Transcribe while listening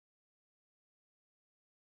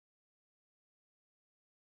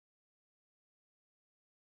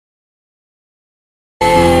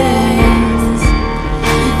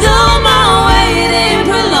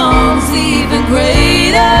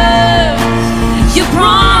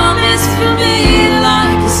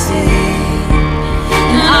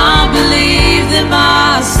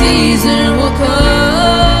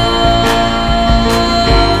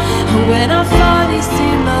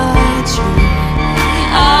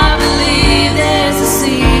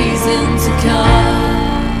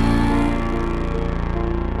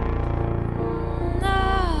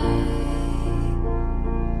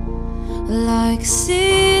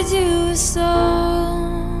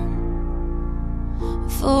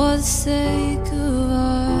for the sake of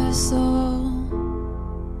our soul.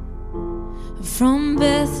 From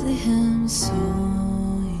Bethlehem saw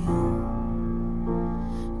you,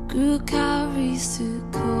 grew Calvary's to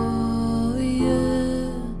call you.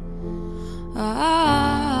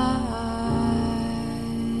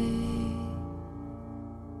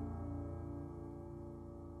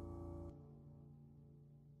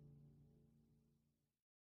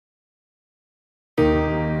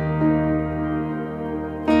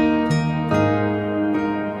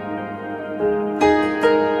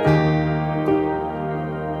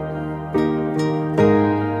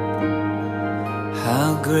 How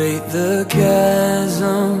great the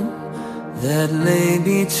chasm that lay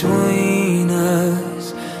between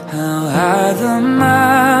us, how high the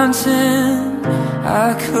mountain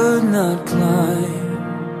I could not climb.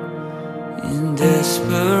 In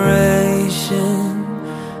desperation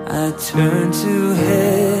I turned to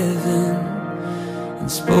heaven and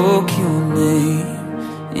spoke your name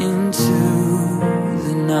into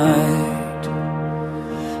the night.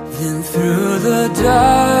 Then through the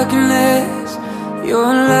darkness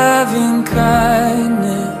your loving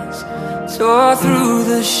kindness tore through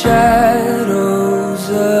the shadows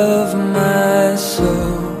of my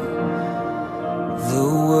soul. The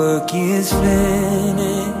work is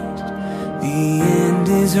finished, the end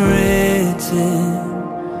is written.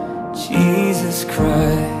 Jesus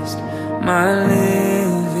Christ, my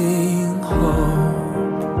living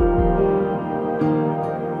hope.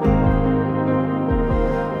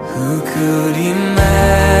 Who could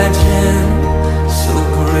imagine so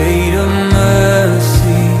great a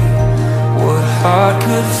mercy? What heart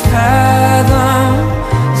could fathom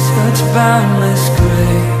such boundless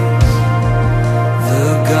grace? The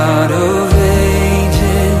God of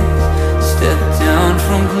ages stepped down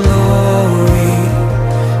from glory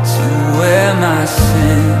to wear my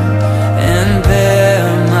sin and bear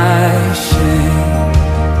my shame.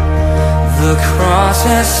 The cross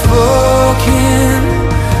has spoken,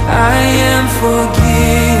 I am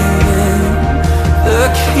forgiven. The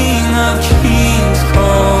King of Kings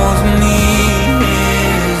calls me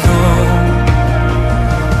his own.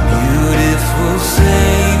 Beautiful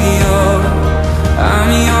Savior, I'm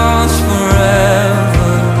yours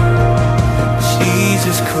forever.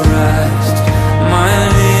 Jesus Christ, my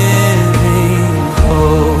living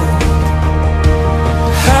hope.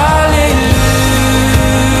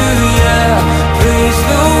 Hallelujah, praise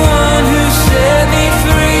the one who set me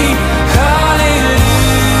free. Hallelujah,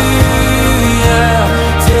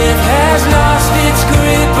 death has lost its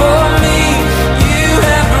grip on me. You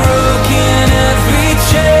have broken every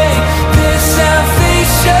chain. There's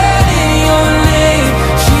salvation in your name,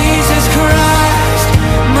 Jesus Christ,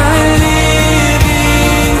 my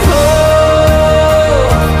living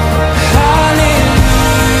hope.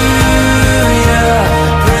 Hallelujah,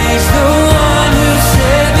 praise the one who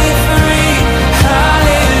set me free.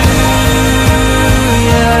 Hallelujah,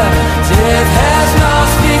 death has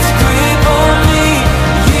lost its grip on me.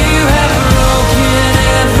 You have broken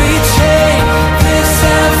every chain. There's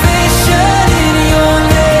salvation in your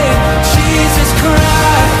name, Jesus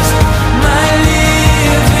Christ, my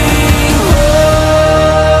living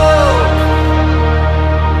hope.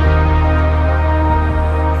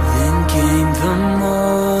 Then came the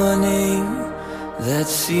morning that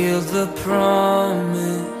sealed the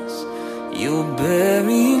promise. Your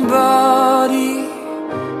buried body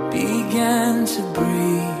began to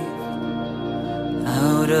breathe.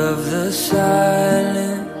 Out of the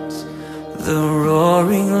silence, the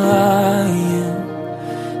roaring lion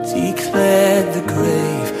declared the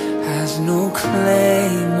grave has no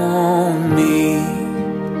claim on me.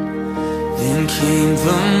 Then came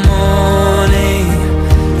the morning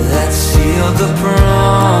that sealed the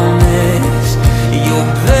promise. Your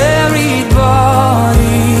buried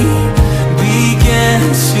body began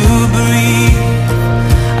to breathe.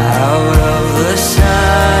 Out of the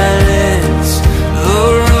silence, the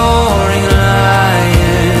roaring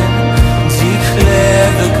lion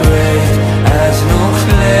declared the grave has no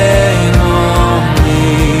claim on me.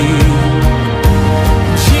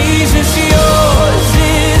 Jesus, yours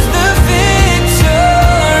is the victory.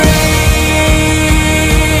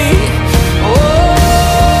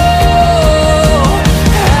 Oh,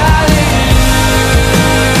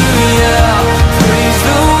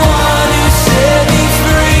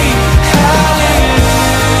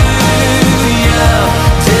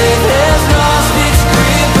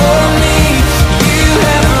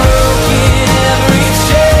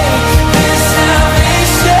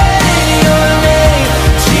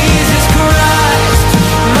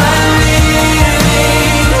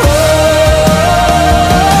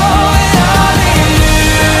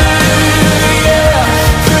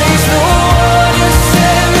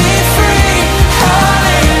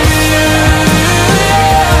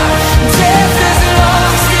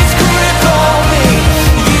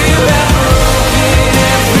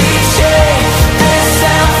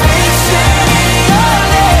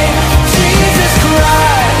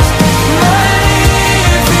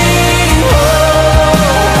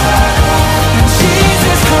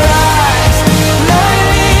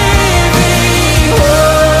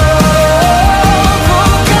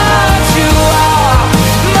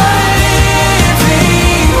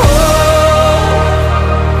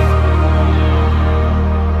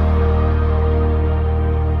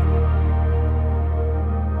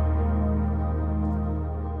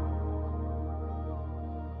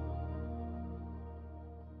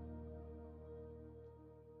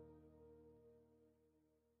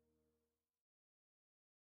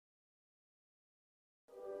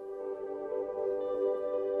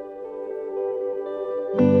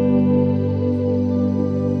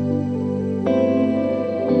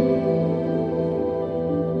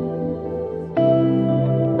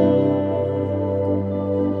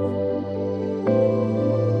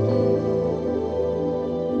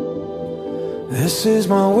 This is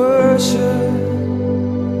my worship,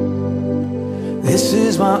 this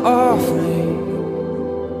is my offering.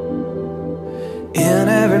 In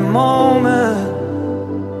every moment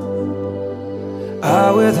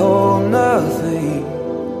I withhold nothing.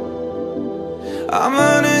 I'm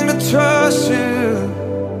learning to trust you,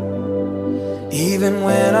 even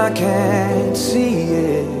when I can't see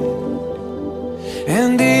it.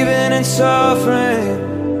 And even in suffering,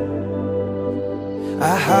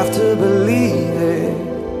 I have to believe it.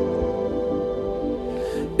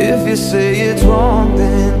 If you say it's wrong,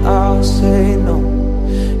 then I'll say no.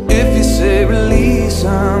 If you say release,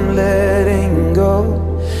 I'm letting go.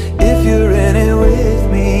 If you're in it with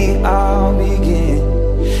me, I'll begin.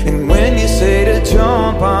 And when you say to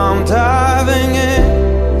jump, I'm diving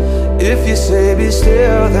in. If you say be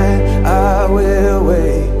still, then I will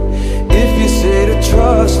wait. If you say to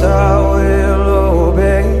trust, I will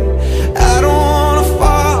obey. I don't wanna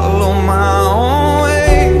follow my own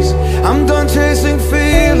ways. I'm done chasing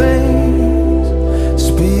feelings.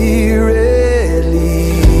 Spirit,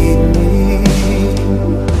 lead me.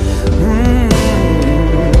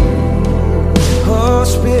 Oh,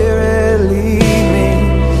 Spirit, lead me.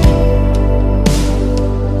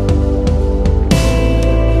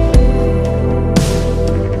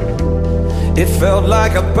 It felt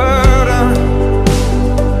like a burden,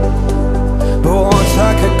 but once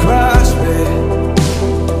I could grasp it,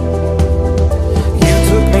 you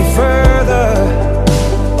took me further,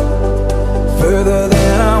 further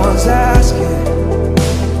than I was asking.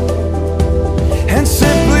 And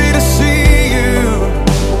simply to see you,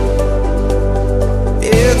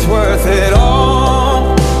 it's worth it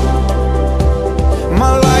all.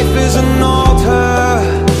 My life is an altar.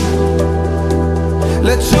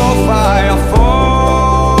 Let your fire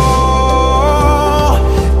fall.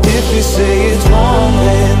 If you say it's wrong,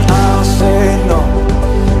 then I'll say no.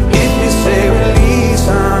 If you say release,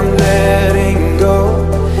 I'm letting go.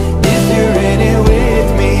 If you're in it with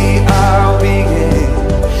me, I'll begin.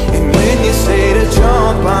 And when you say to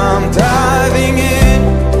jump, I'm diving in.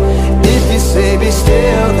 If you say be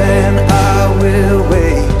still, then I will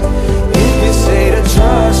wait. If you say to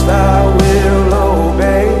trust, I will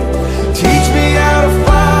obey. Teach me how to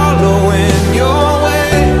follow in your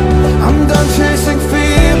way. I'm done chasing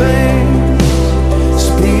feelings.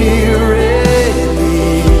 Spirit,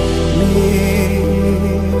 lead me.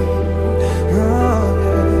 Oh,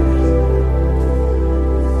 yeah.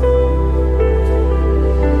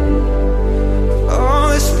 Oh,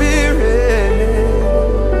 the Spirit.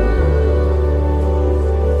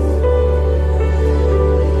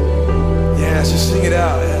 Yeah, let's just sing it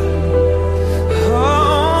out. Yeah.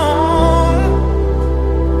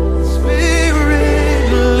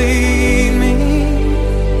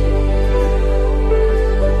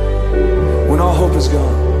 Hope is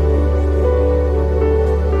gone.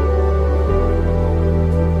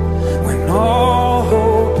 When all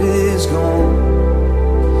hope is gone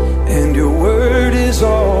and your word is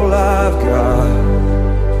all I've got,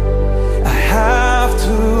 I have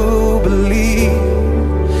to believe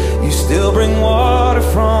you still bring water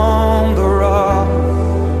from the rock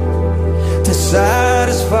to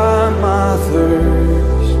satisfy my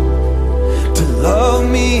thirst, to love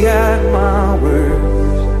me at my word.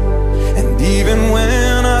 Even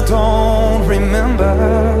when I don't remember,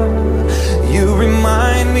 you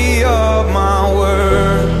remind me of my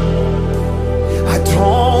word. I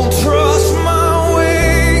don't trust my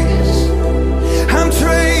ways. I'm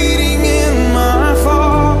trading in my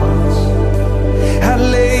thoughts. I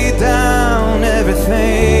lay down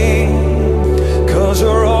everything, 'cause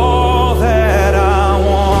you're all that I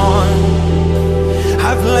want.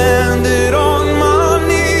 I've landed on my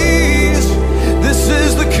knees. This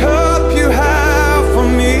is the cup you have for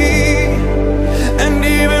me.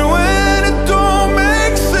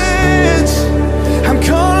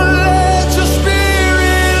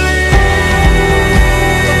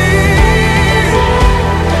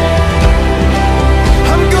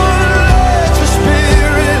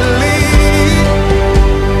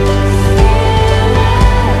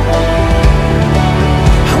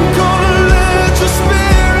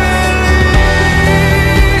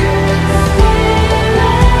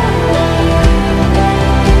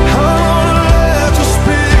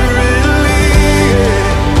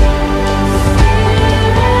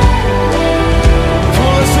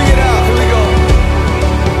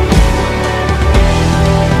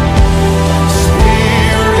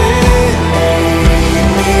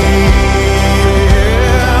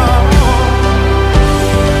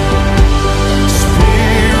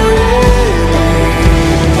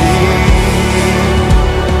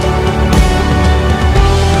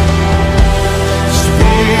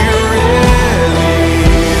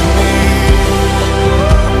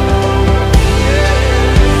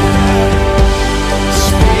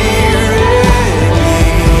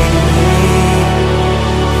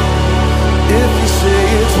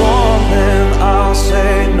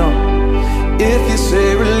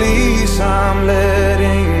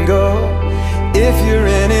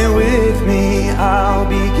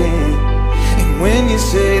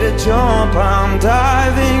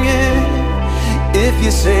 If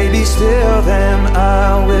you say be still, then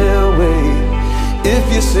I will wait. If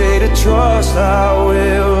you say to trust, I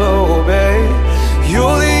will obey.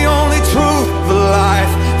 You're the only truth, the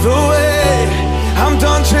life, the way. I'm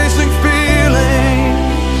done chasing feelings.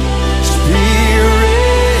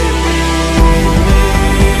 Spirit, lead me.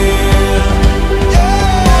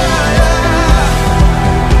 Yeah, yeah.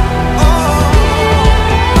 Oh.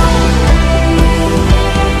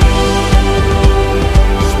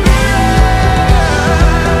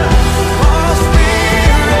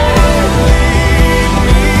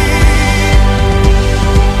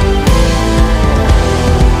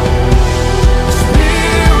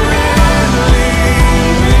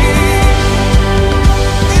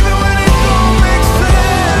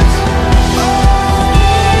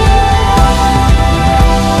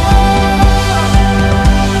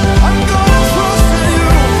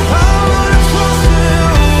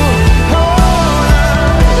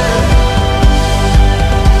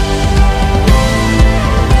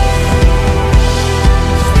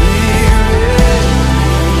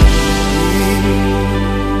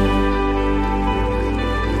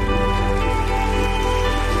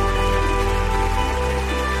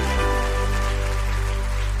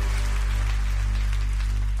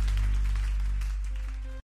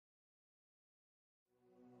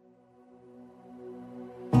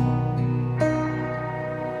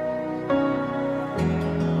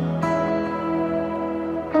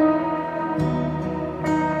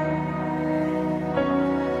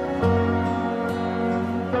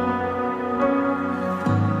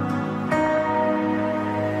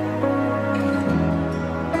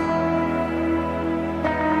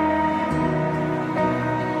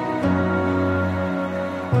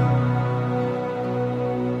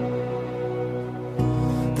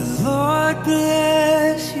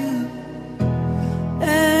 Bless you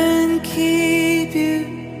and keep you.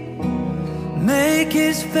 Make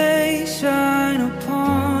His face shine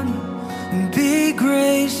upon you and be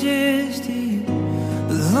gracious to you.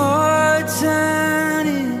 The Lord turn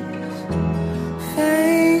His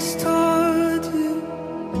face toward you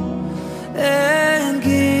and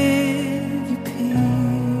give you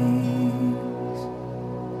peace.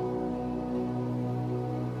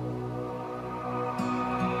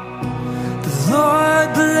 The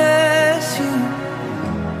Lord bless you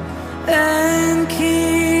and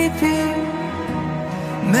keep you.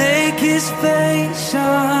 Make His face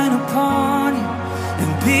shine upon you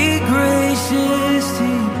and be gracious to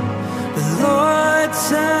you. The Lord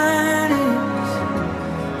turn His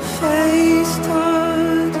face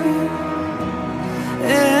toward you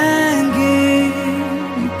and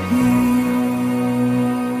give you peace.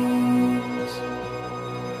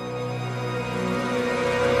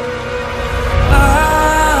 Amen.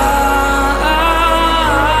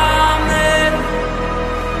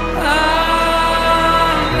 Amen.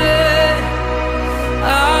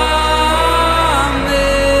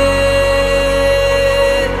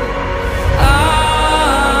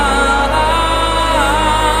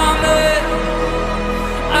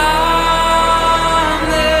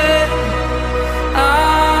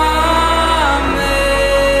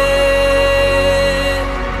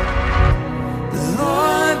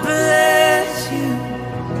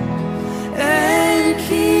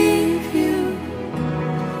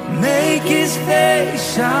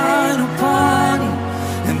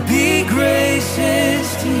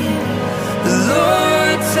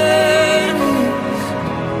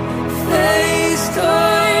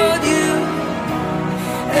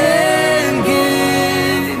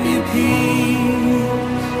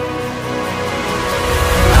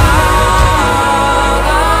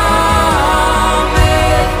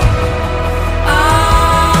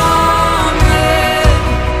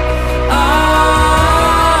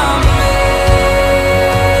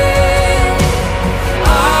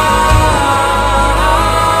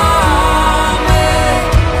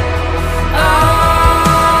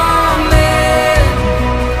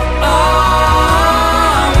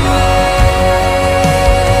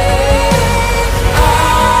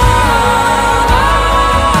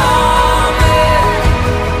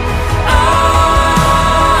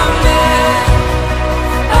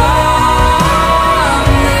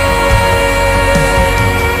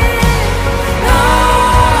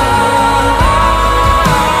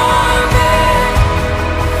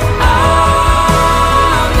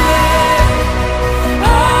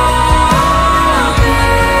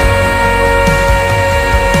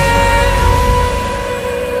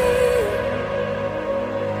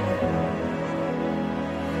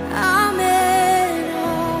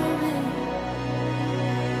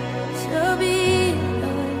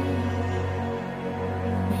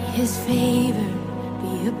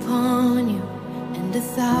 and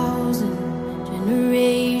 1,000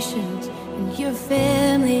 generations, and your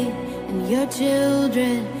family, and your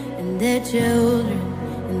children, and their children,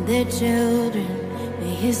 and their children.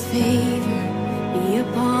 May His favor be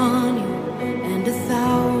upon you, and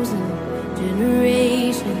 1,000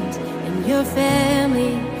 generations, and your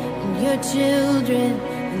family, and your children,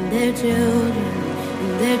 and their children,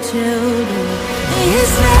 and their children. May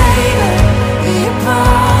His favor be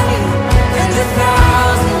upon you, and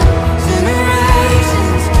 1,000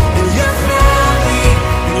 generations, and your family,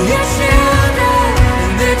 and your children,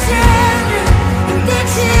 and their children, and their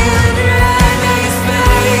children. May His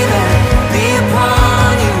favor be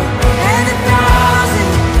upon you, and 1,000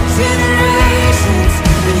 generations,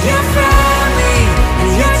 and your family,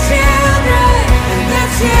 and your children, and their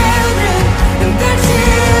children, and their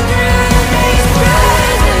children. May His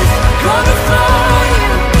presence go before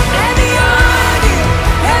you and beyond you,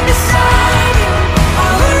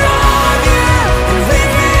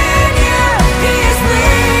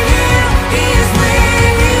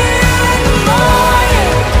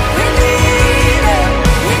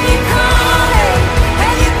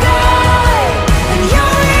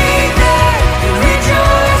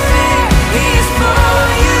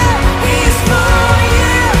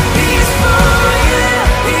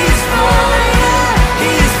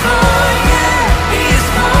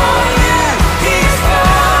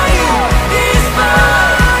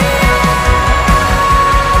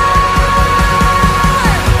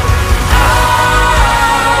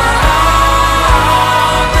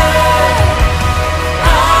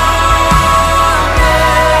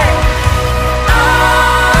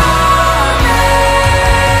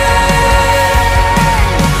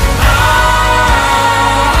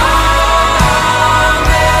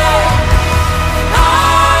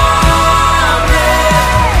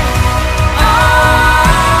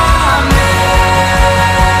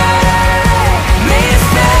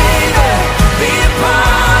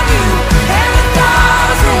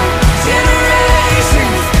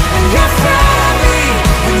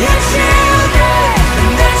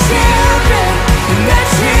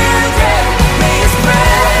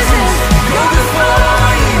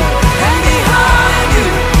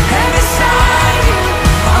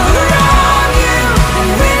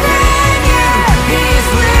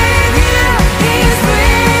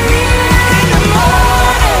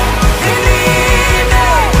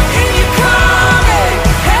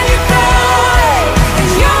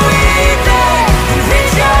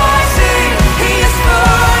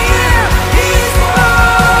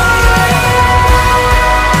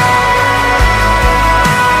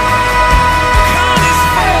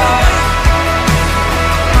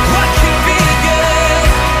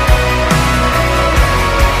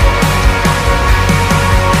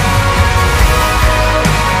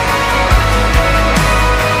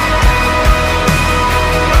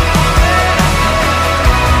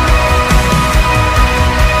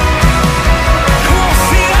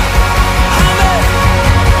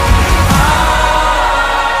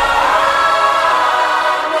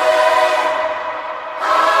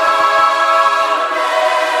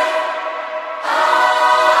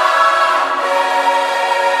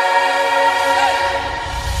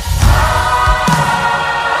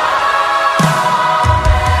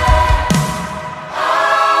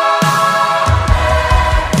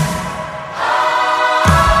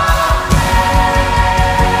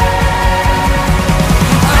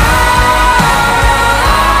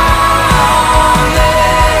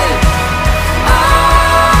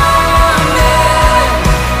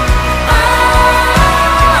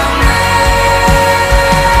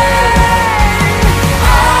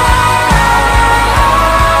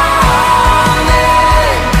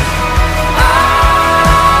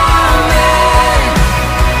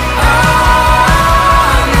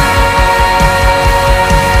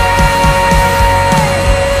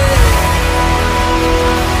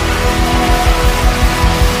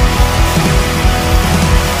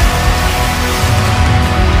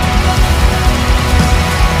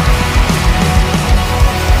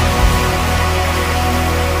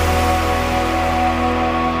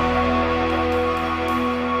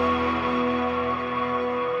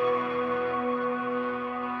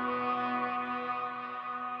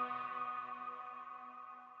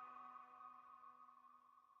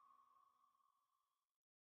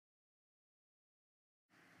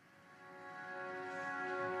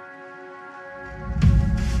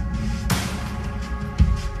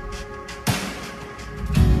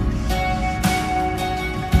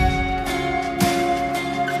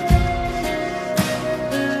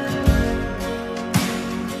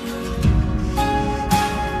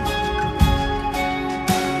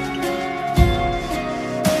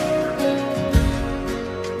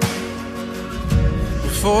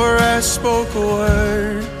 Before I spoke a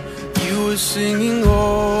word, you were singing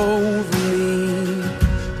over me.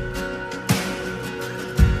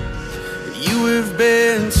 You have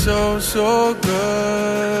been so, so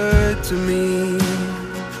good to me.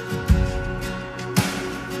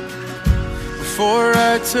 Before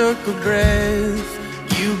I took a breath,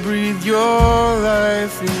 you breathed your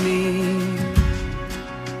life in me.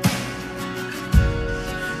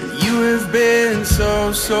 You have been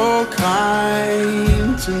so, so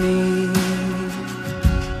kind to me.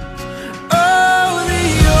 Oh, the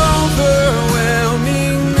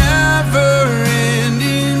overwhelming,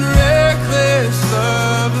 never-ending, reckless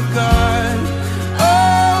love of God.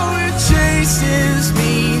 Oh, it chases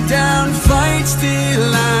me down, fights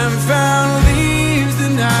till I'm found, leaves the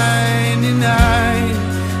 99.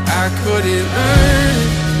 I couldn't earn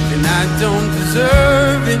it, and I don't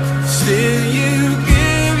deserve it. Still you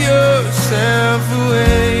give yourself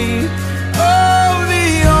away. Oh, the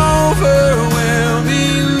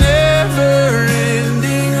overwhelming,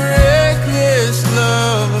 never-ending, reckless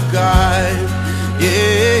love of God.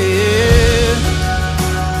 Yeah.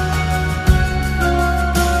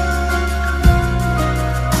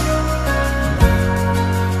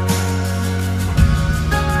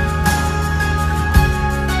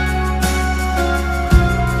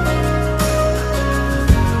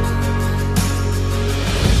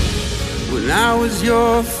 When I was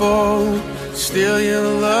your foe, still your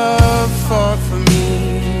love fought for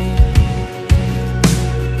me.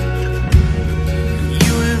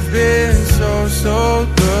 You have been so, so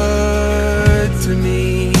good to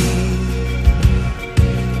me.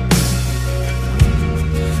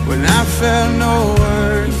 When I felt no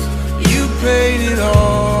worth, you paid it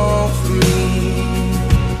all for me.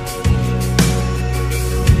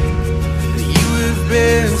 You have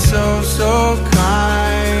been so, so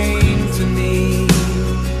kind to me.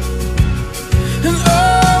 And oh,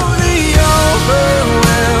 the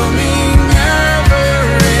overwhelming,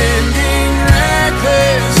 never-ending,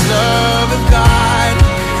 reckless love of God.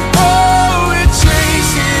 Oh, it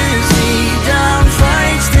chases me down,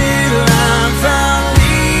 fights till I'm found,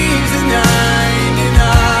 leaves the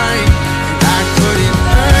 99. And I couldn't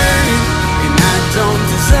earn it, and I don't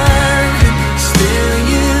deserve it. Still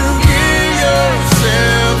you give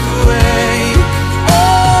yourself away.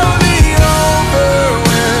 Oh, the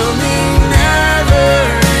overwhelming,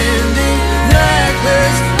 never-ending,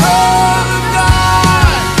 reckless love of God.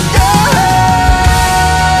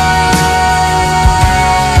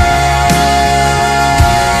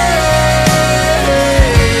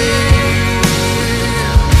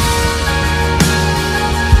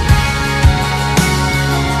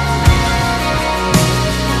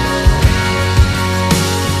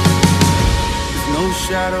 There's no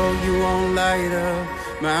shadow you won't light up,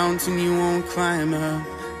 mountain you won't climb up,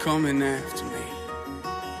 coming after me.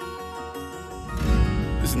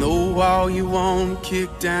 There's no wall you won't kick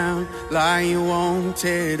down, lie you won't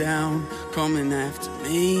tear down, coming after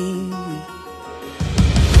me.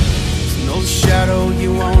 There's no shadow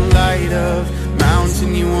you won't light up,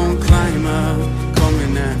 mountain you won't climb up,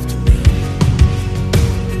 coming after me.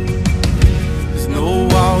 There's no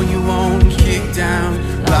wall you won't kick down,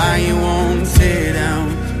 lie you won't tear down,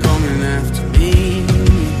 coming after me.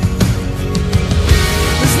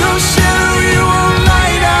 There's no shadow you won't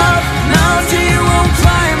light up, mountain you won't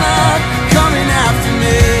climb up, coming after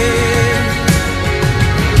me.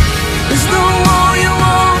 There's no wall you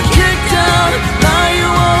won't kick down, lie you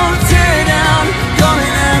won't tear down,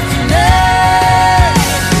 coming after me.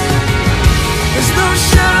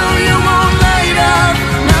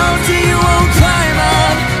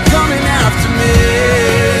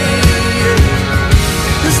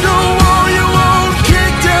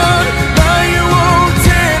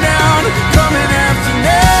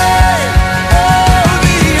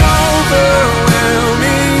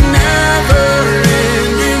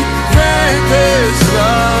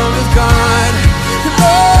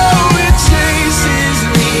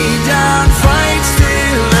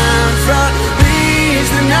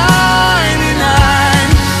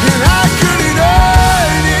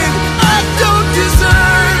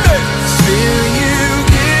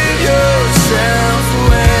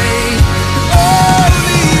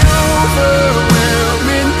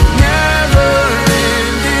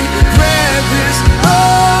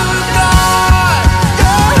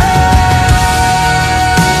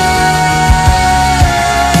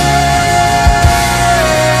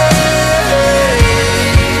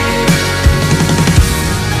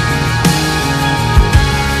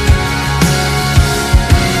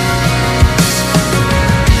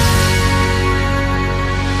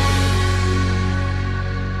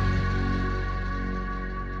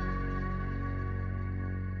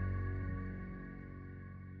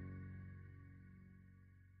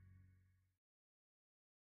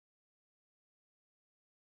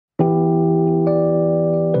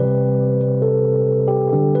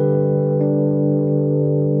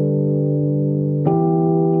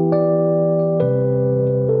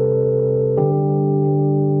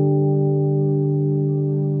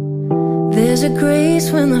 is a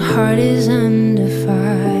grace when the heart is under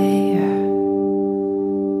fire,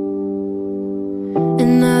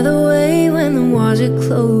 another way when the walls are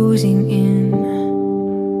closing in.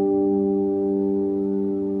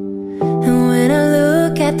 And when I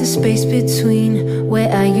look at the space between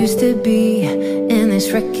where I used to be and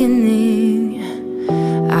this reckoning,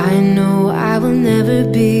 I know I will never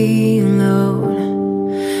be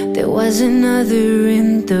alone. There was another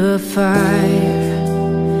in the fire,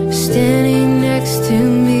 standing next to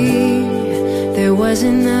me. There was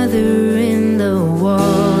another in the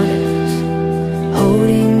waters,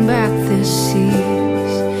 holding back the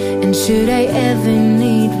seas. And should I ever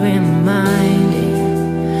need reminding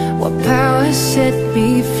what power set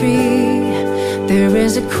me free, there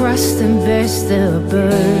is a cross that bears the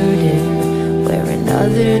burden, where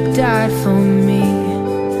another died for me.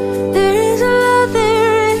 There is another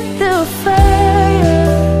in the fire.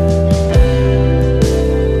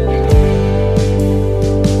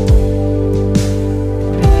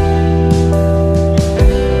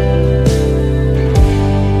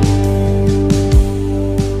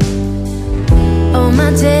 Oh,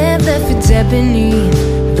 my dad left for dead beneath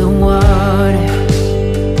the water.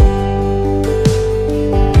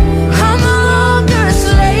 I'm no longer a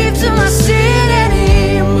slave to my sin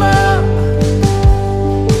anymore.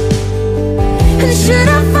 And should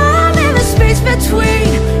I fall in the space between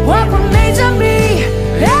what remains of me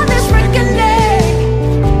and this reckoning,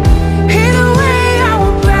 either way I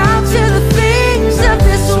will bow to the things of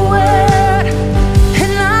this world.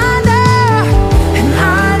 And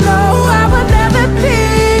I know I will never be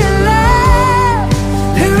alone.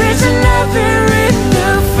 There is another in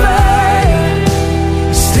the fire,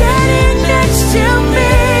 standing next to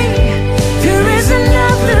me. There is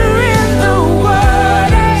another in the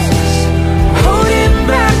waters, holding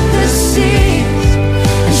back the seas.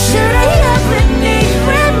 And should I ever need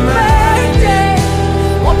reminding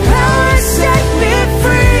what power set me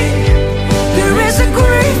free, there is a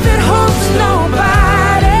grief that holds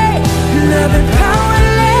nobody. Loving power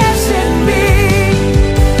lives in me.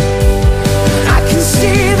 I can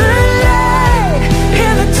see the light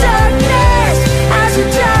in the darkness as the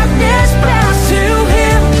darkness bows to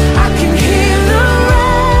him. I can hear the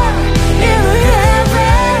roar in the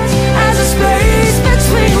heavens as the space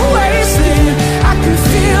between wasteland. I can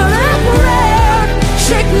feel the ground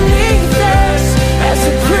shake beneath us as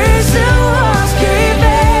the prison walls cave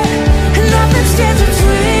in. And nothing stands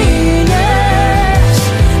between us,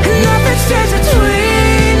 and nothing stands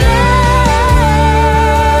between us.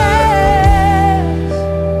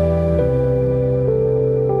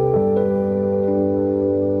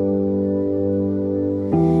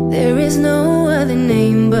 There is no other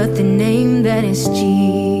name but the name that is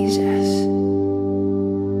Jesus.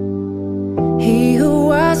 He who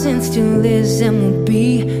was and still lives and will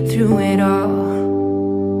be through it all.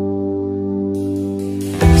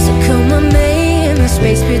 So come on, May, in the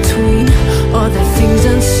space between all the things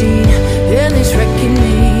unseen and this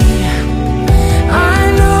reckoning.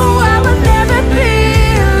 I know I will never be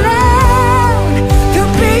alone.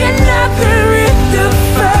 There'll be another in the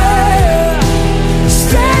fire,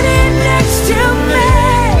 standing next to me.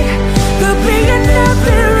 There'll be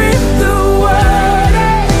another in the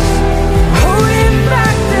waters, holding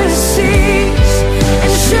back the seas.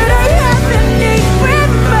 And should I ever need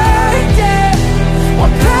reminding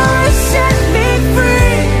what power set me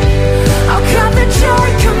free, I'll count the joy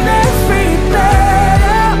come every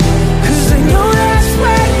battle, 'cause I know that's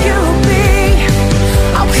where you'll be.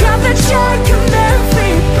 I'll count the joy come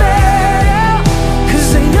every battle, 'cause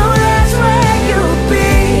I know that's where you'll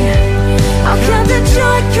be. I'll count the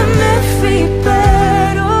joy come every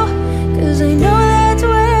battle, 'cause I know that's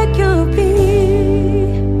where you'll be.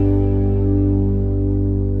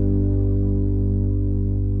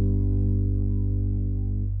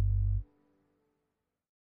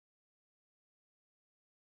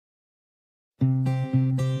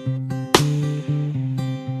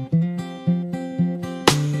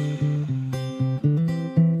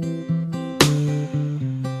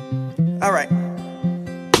 All right.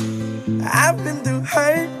 I've been through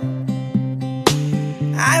hurt,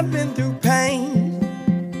 I've been through pain.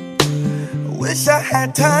 Wish I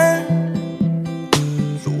had time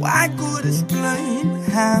so I could explain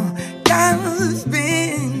how God's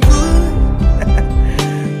been good.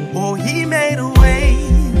 Oh, he made a way,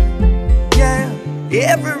 yeah.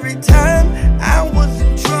 Every time I was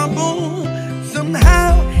in trouble, somehow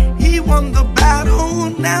he won the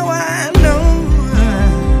battle. Now I know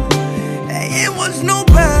it was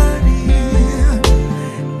nobody.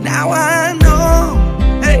 Now I know,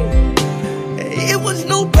 hey, it was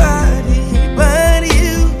nobody but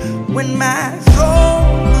you. When my soul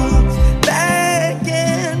looks back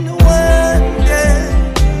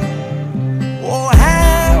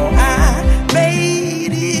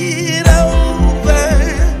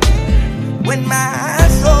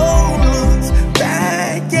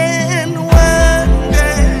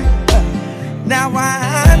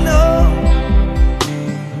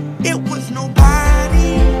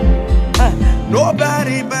nobody,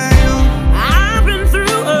 nobody but you. I've been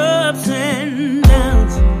through ups and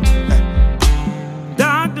downs,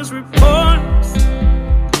 doctor's reports,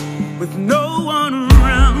 with no one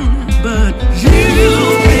around, but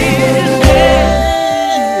you've been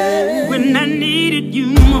there when I needed you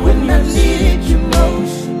most.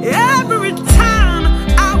 Every time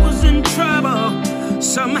I was in trouble,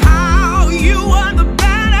 somehow you were the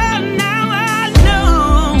better. Now I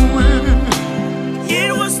know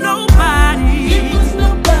it was nobody.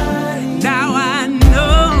 Now I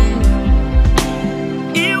know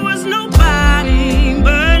it was nobody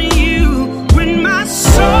but you. When my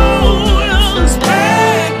soul was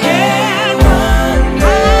back and run,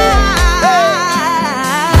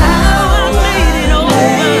 I made it over.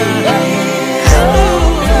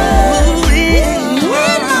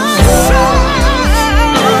 When my soul,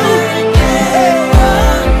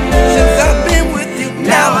 Since I've been with you,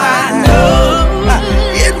 now I know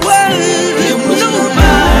it was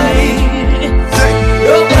nobody. Say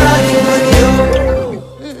nobody but you.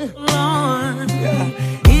 Lord,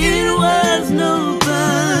 it was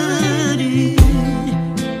nobody.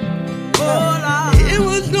 Oh Lord, It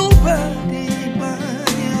was nobody but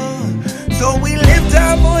you. So we lift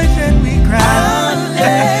our voice and we cry.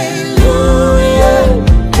 hallelujah.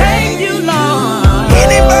 Thank you, Lord.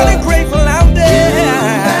 Anybody grateful out there?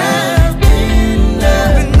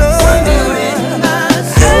 Been Wondering knowing.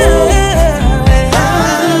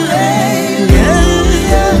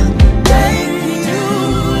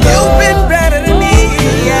 You've been better than me,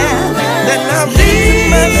 yeah. Than I've been to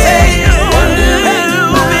myself.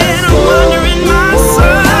 Wondering my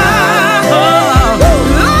soul.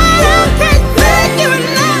 Lord, I can't thank you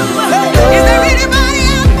enough. Is there anybody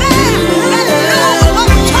out there that knows what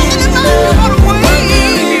I'm talking about? You wanna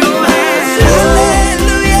wave your hands.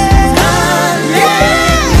 Hallelujah.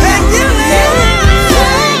 Thank you,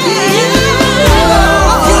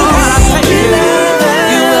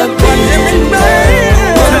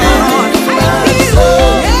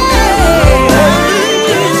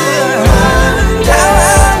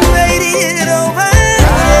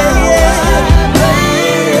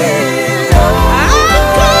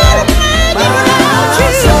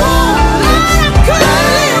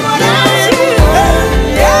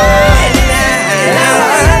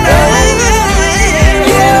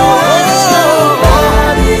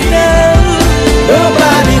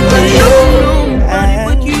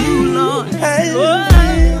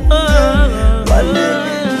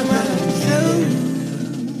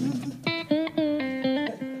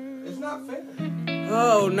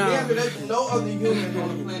 Oh no. Yeah, but there's no other human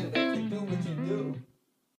on the planet that can do what you do.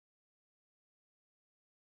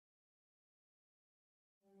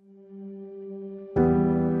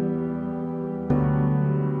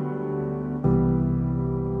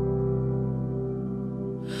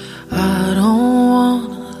 I don't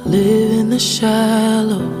wanna live in the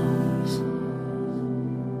shallows.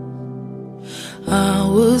 I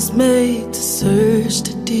was made to search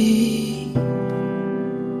the deep.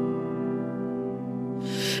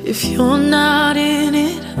 If you're not in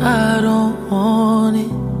it, I don't want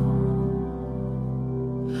it.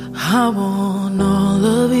 I want all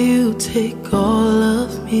of you, take all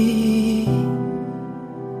of me.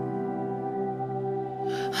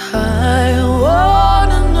 I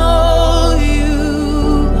wanna know you,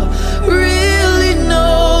 really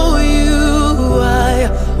know you. I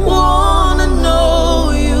wanna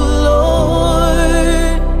know you,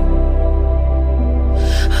 Lord.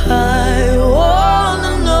 I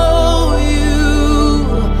wanna know you,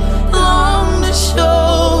 long to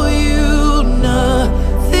show you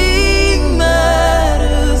nothing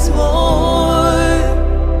matters more.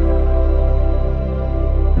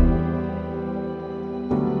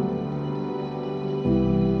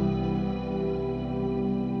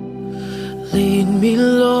 Lead me,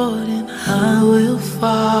 Lord, and I will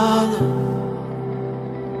follow.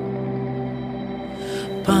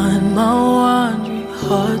 Bind my wandering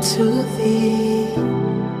heart to thee.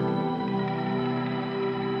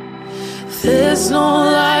 There's no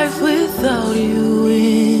life without you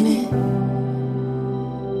in it.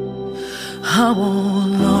 I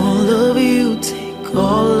want all of you, take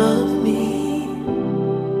all of me.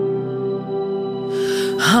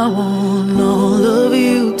 I want all of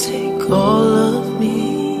you, take all of me.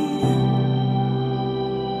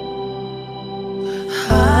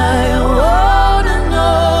 I wanna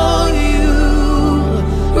know you,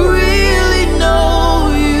 really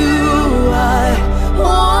know you. I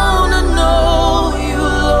wanna know you,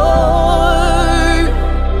 Lord.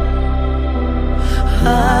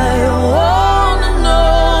 I wanna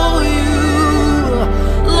know you,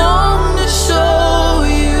 long to show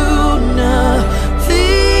you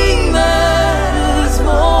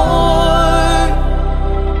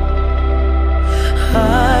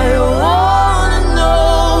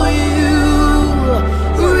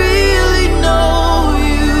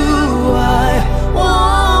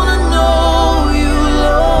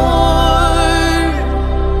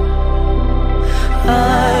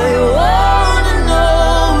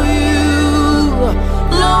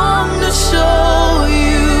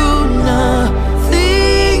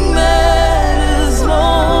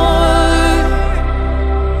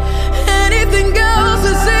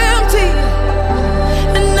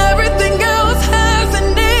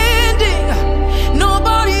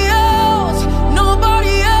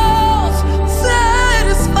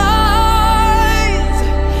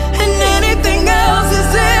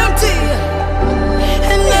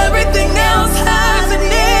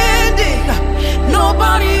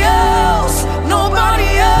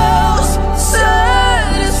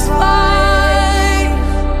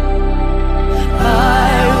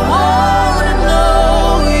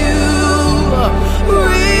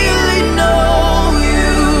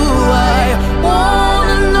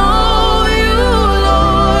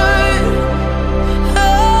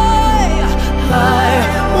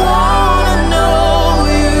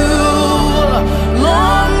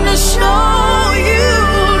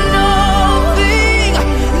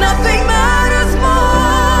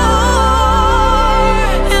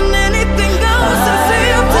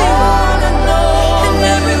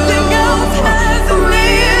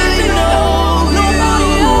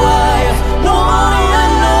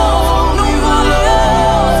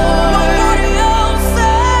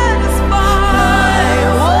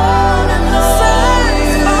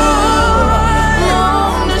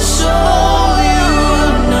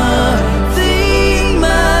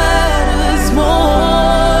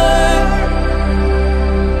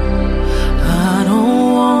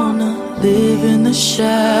the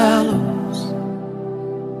shallows.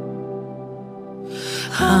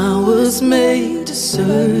 I was made to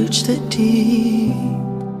search the deep.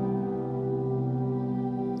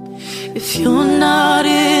 If you're not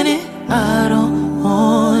in it, I don't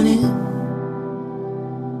want it.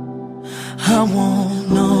 I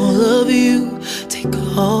want all of you, take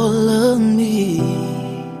all of me.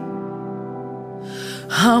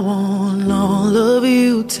 I want all of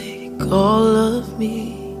you, take all of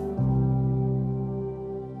me.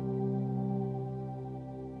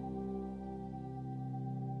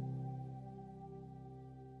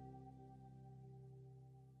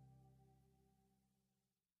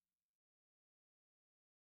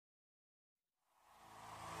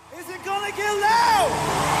 Is it gonna get loud?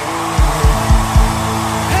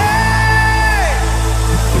 Hey!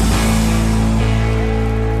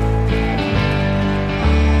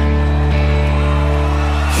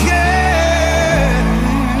 Yeah!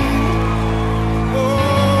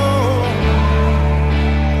 Oh.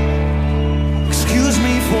 Excuse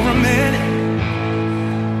me for a minute,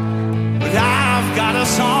 but I've got a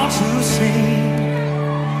song to sing.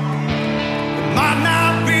 It might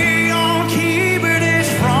not be on key, but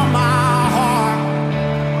it's from my heart.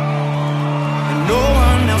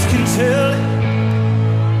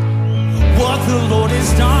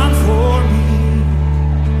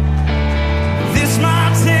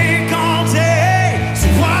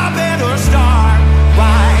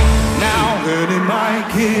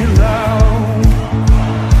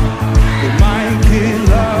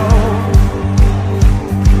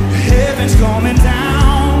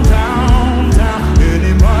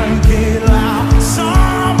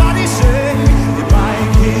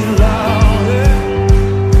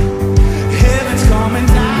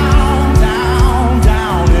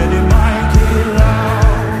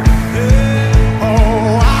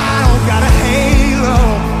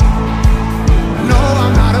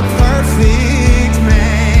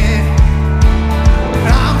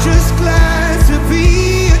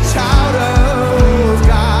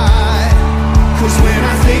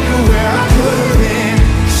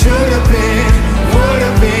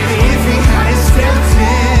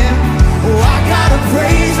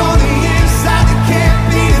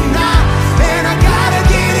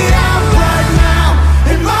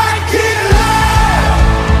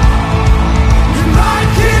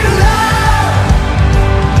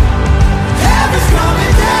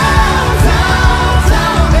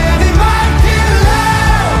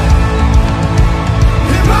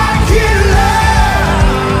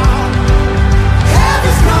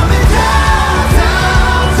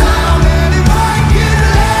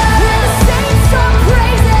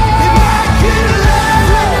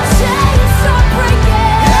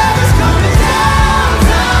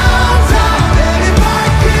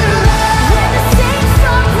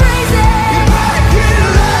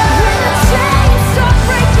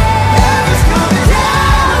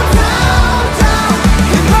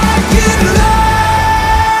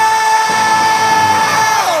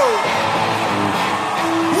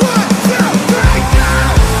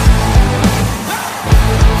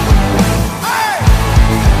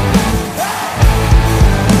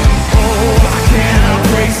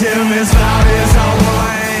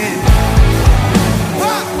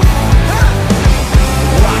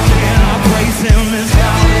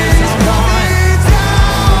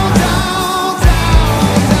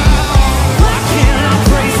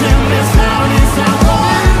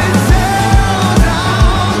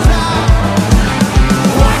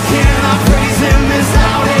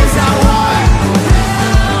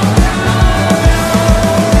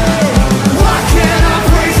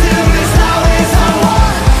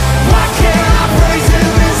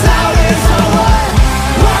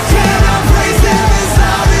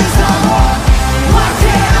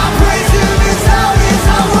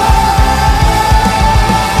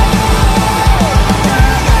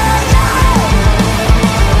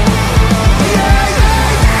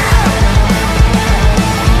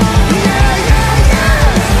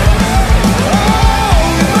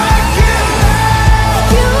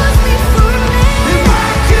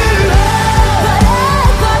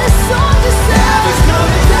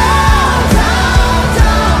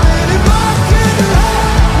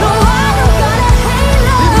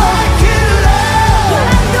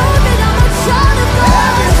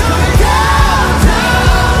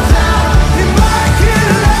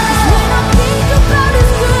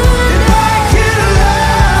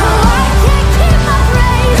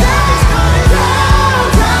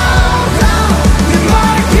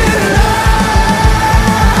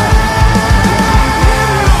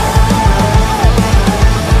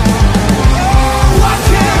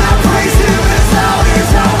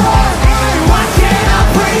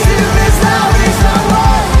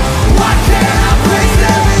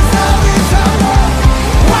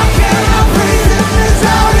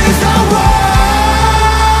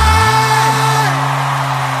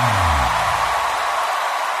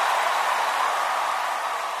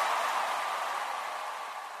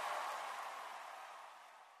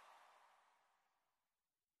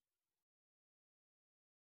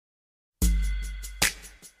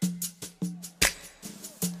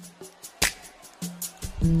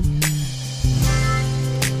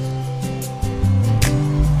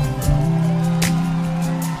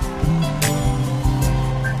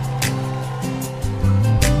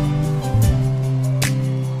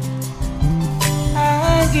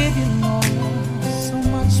 I give you more, so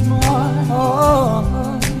much more.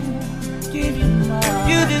 Oh, give you more.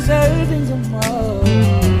 You deserve it more.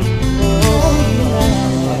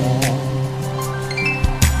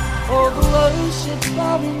 Oh, the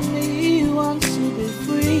worshiper in me wants to be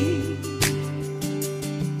free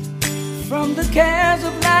from the cares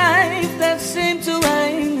of life that seem to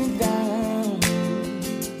weigh me down.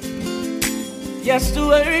 Yes, the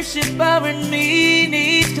worshiper in me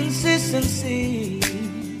needs consistency,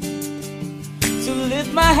 to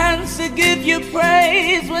lift my hands to give you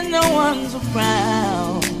praise when no one's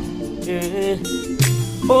around. Yeah.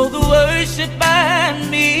 Oh, the worshiper in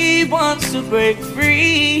me wants to break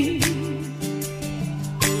free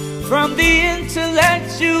from the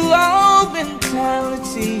intellectual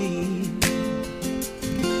mentality.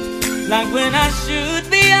 Like when I should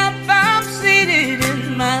be up, I'm seated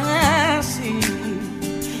in my seat.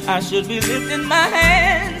 I should be lifting my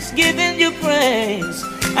hands, giving you praise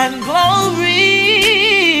and glory.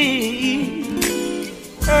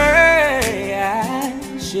 Hey,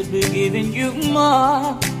 I should be giving you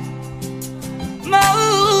more.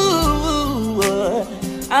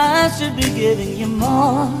 I should be giving you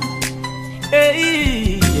more.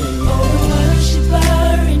 Hey, oh, the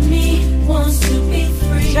worshiper in me wants to be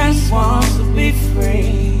free. Just wants to be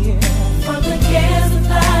free from the cares of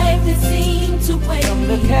life that seem to weigh from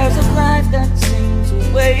the me cares of down. life that seem to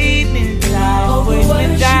weigh me down, Oh, weigh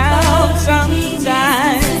me down worshiper in me needs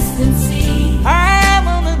sometimes. consistency. I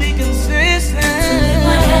wanna be consistent. To lift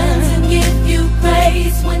my hands and give you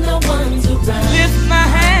praise when no one's around. Lift my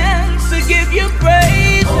hands to give you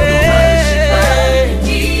praise. Oh, the worshiper in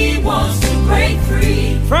me wants to break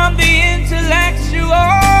free From the intellectual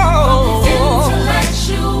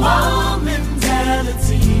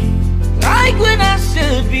mentality. like when I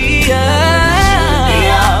should be up.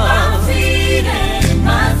 My feet and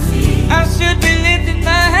my feet. I should be lifting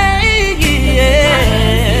my hands.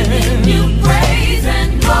 Giving you praise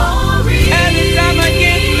and glory. Every time I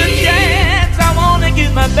get the chance, I wanna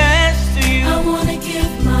give my best to you. I wanna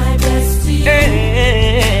give my best to you.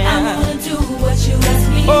 Yeah. I wanna do what you ask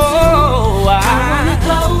me Oh, to. I wanna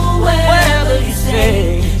go wherever you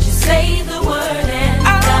say. Just say the word and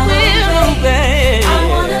I will obey. I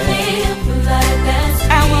wanna live a life that's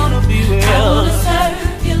I wanna be I real. wanna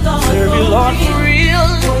serve you, Lord, Serve you, Lord, for real.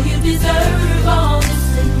 For you deserve all this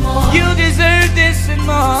and more. You deserve this and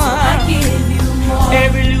So I more. give you more.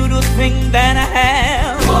 Every little thing that I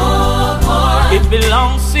have, More. it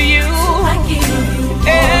belongs to you. I give you more.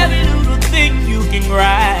 Every little thing you can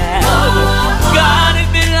grab, God, it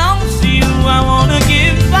belongs to you. I wanna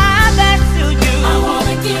give my best to you. I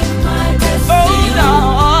wanna give my best Oh to you.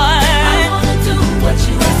 Lord, I wanna do what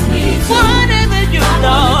you ask me to. whatever you I wanna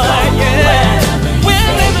Lord, go yeah,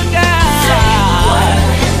 wherever God,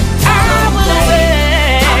 I will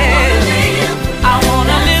obey. I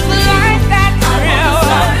wanna live a life that's real.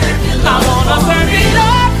 I wanna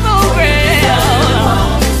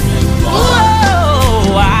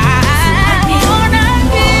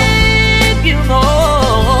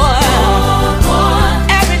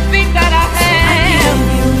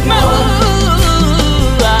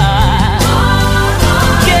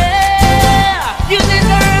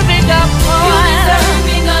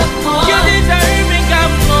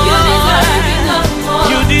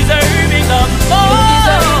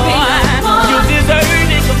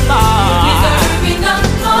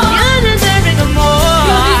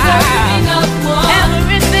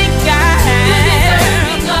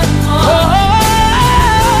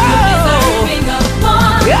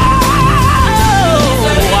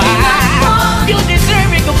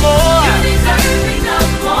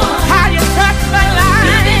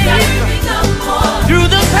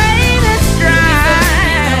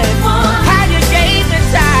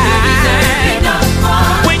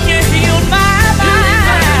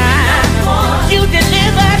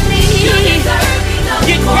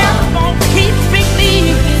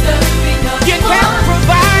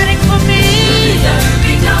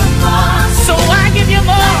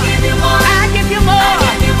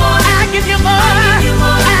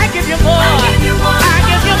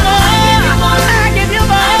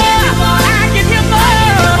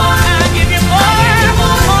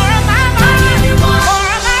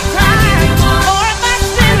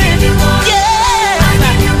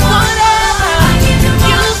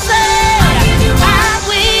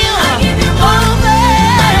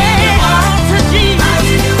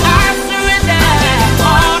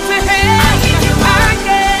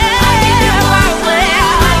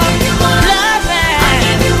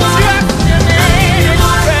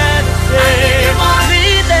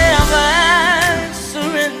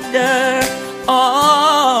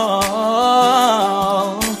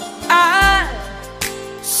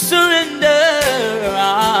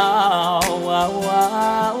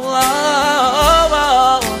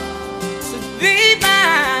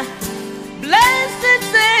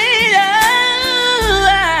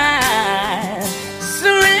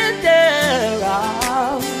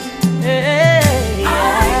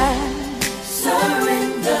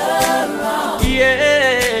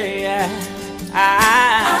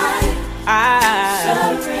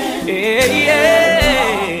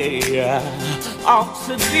ought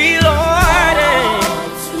to be, Lord,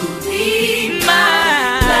 my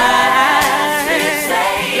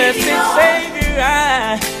blessed Savior,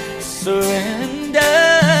 I surrender.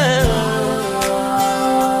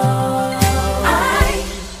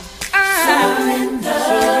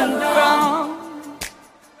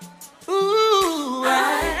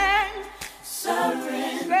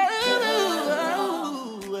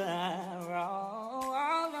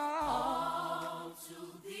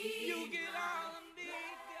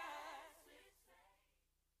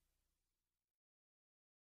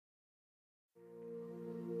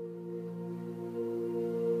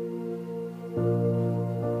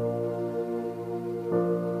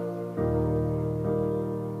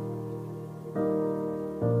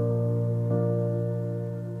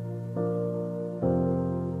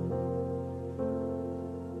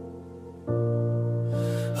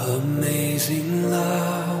 Amazing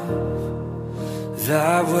love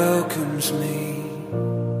that welcomes me,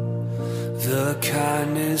 the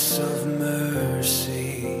kindness of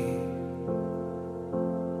mercy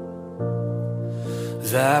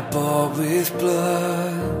that bought with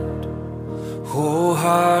blood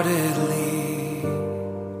wholeheartedly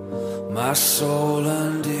my soul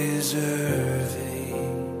undeserving.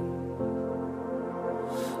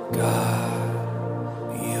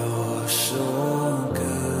 God, you're so good.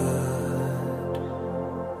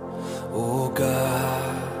 Oh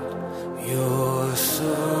God, you're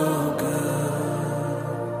so good.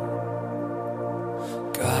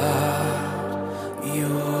 God,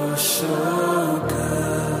 you're so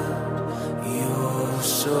good. You're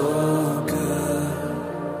so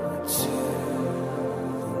good to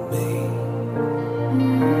me.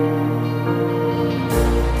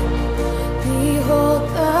 Behold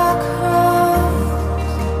the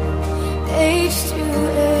cross, age to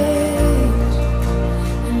age,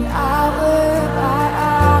 and hour by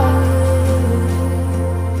hour,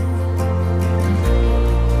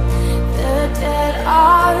 the dead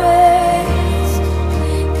are raised,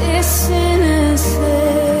 this sinner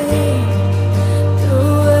saved, the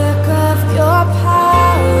work of your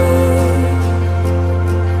power.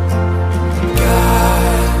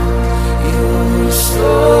 God, you're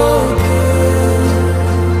so good.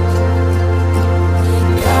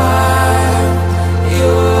 God,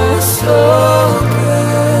 you're so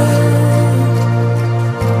good.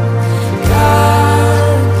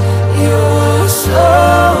 God, you're so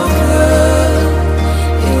good.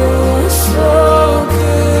 You're so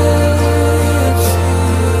good to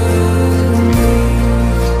me.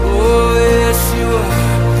 Oh, yes, you are.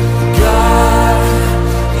 God,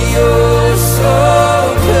 you're so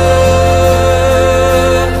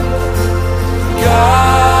good.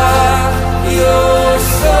 God, you're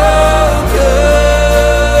so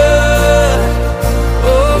good.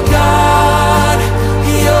 Oh God,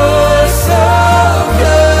 you're so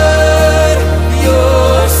good.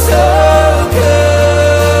 You're so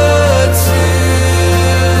good to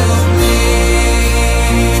me.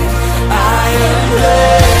 I am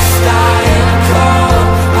blessed, I am called,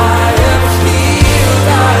 I am healed, I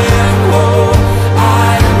am whole, I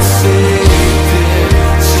am saved in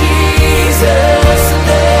Jesus'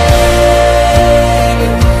 name.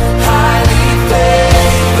 Highly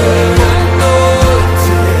favored,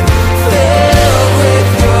 anointed, filled with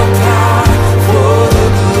your power for the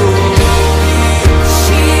glory of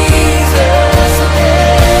Jesus'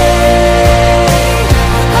 name.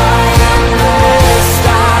 I am blessed, I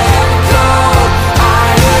am called, I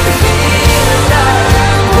am healed, I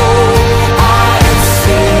am whole, I am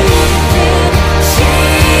saved in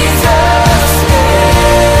Jesus'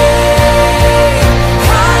 name.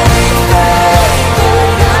 Highly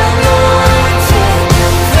favored, anointed,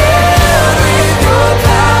 filled with your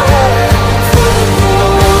power for the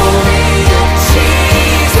glory of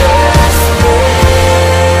Jesus' name.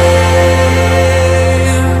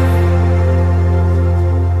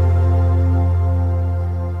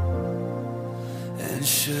 And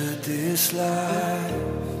should this life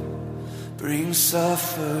bring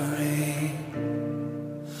suffering,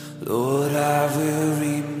 Lord, I will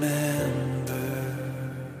remember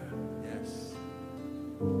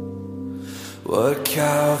what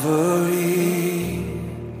Calvary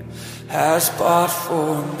has bought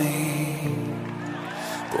for me,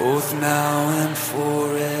 both now and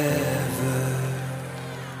forever.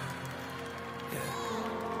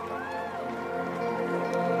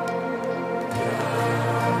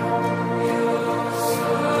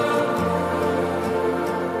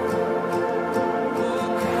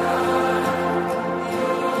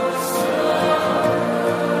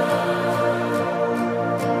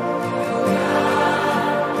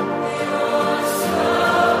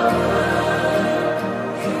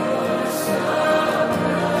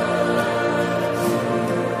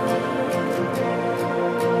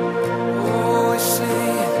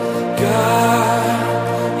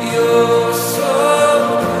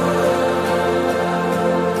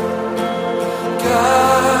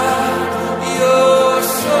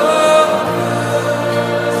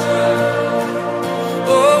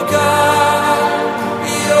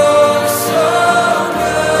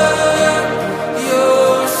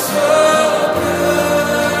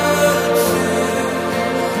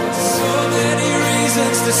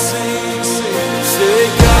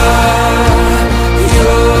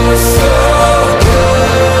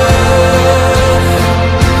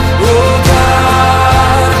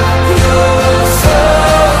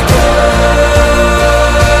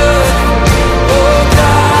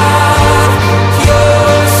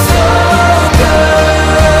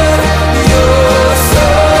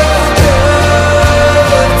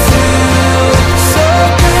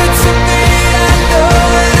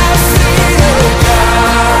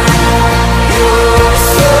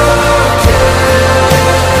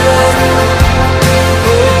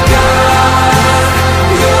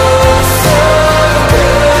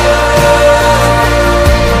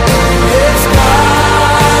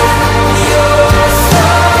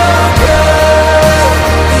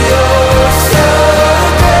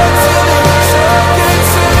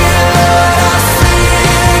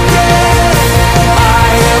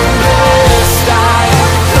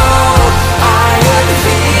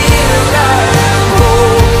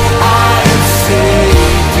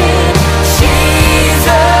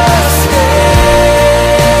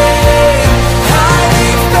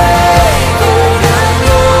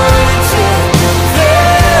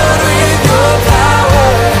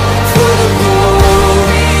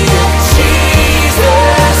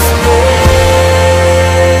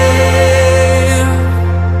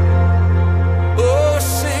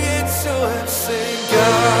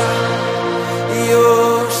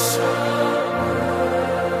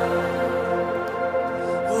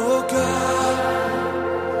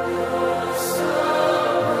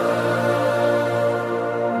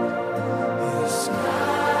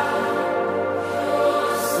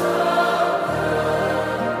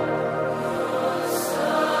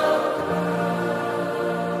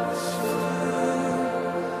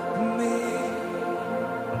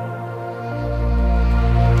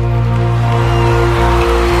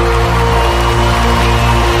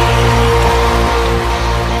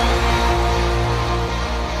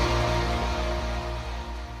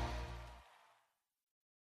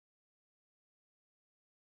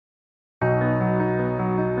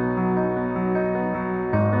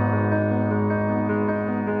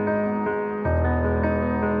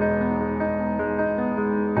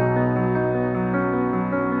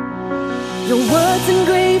 words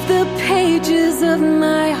engrave the pages of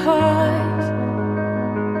my heart.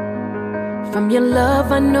 From your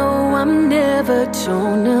love I know I'm never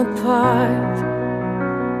torn apart.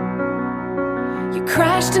 You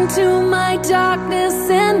crashed into my darkness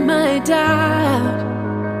and my doubt.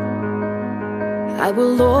 I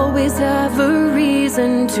will always have a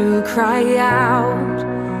reason to cry out.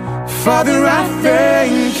 Father, I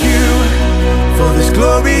thank you for this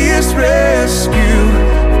glorious rescue,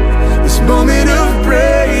 this moment of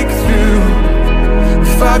breakthrough.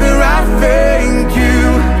 Father, I thank you.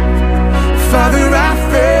 Father, I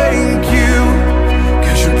thank you,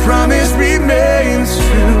 'cause your promise remains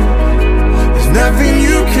true. There's nothing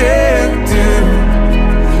you can't do.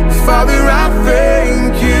 Father, I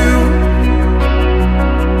thank you.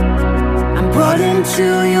 I'm brought into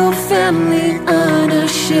your family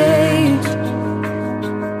unashamed.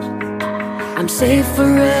 I'm safe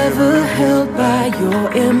forever, held by your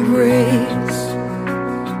embrace.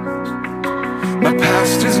 My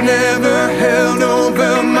past is never held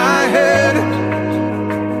over my head,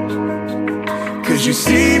 'cause you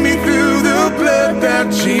see me through the blood that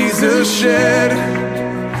Jesus shed.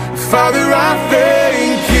 Father, I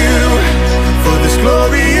thank you for this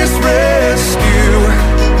glorious rescue,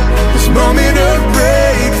 this moment of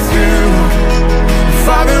breakthrough.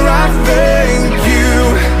 Father, I thank you.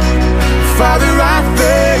 Father, I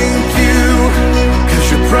thank you, 'cause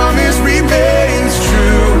your promise remains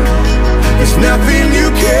true. There's nothing you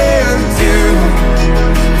can't do.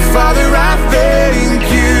 Father, I thank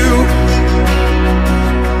you.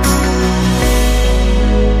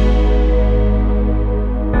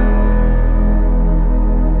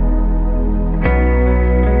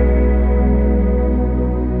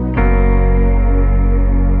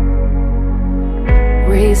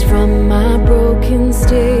 Raised from my broken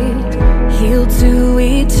state, healed to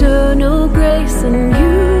eternal grace, and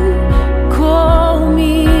you call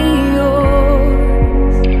me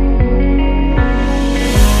yours.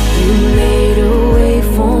 You made a way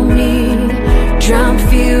for me, drowned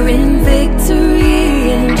fear in victory,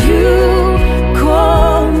 and you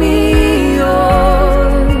call me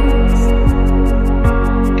yours.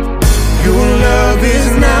 Your love is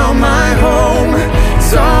now my home.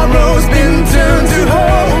 Sorrow's been turned to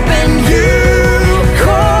hope, and you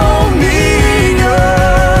call me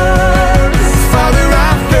yours. Father,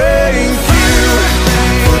 I thank you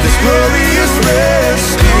for this glorious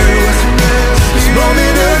rescue, this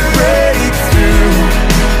moment of breakthrough.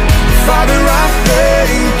 Father, I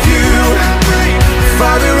thank you.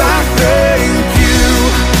 Father, I thank you,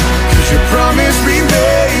 'cause your promise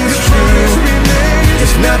remains true.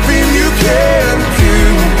 There's nothing you can't do.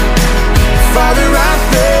 Father, I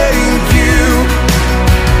thank you.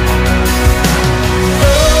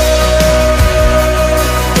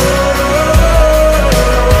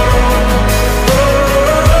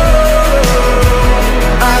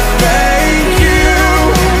 I thank you.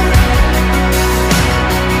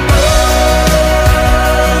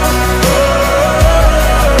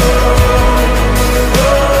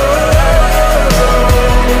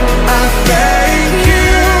 I thank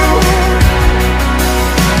you.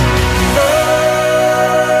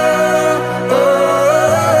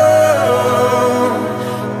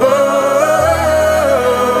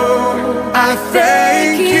 I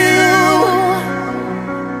thank you.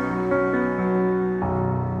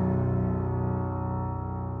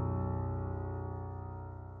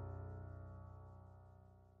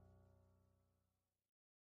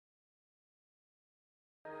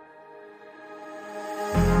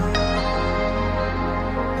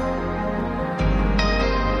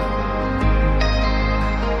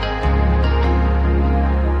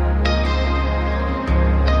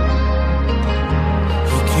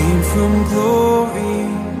 From glory,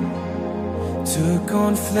 took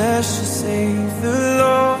on flesh to save the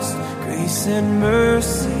lost. Grace and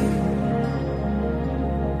mercy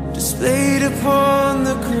displayed upon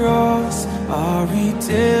the cross, our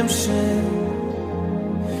redemption.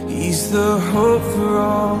 He's the hope for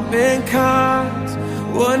all mankind.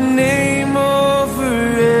 One name over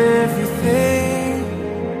everything,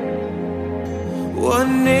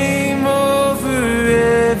 one name over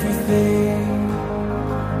everything.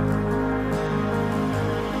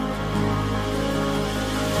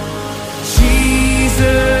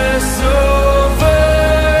 Jesus over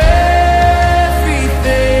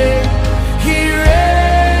everything, He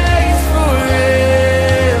reigns forevermore.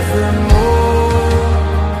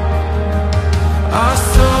 Our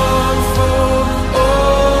song for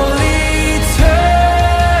all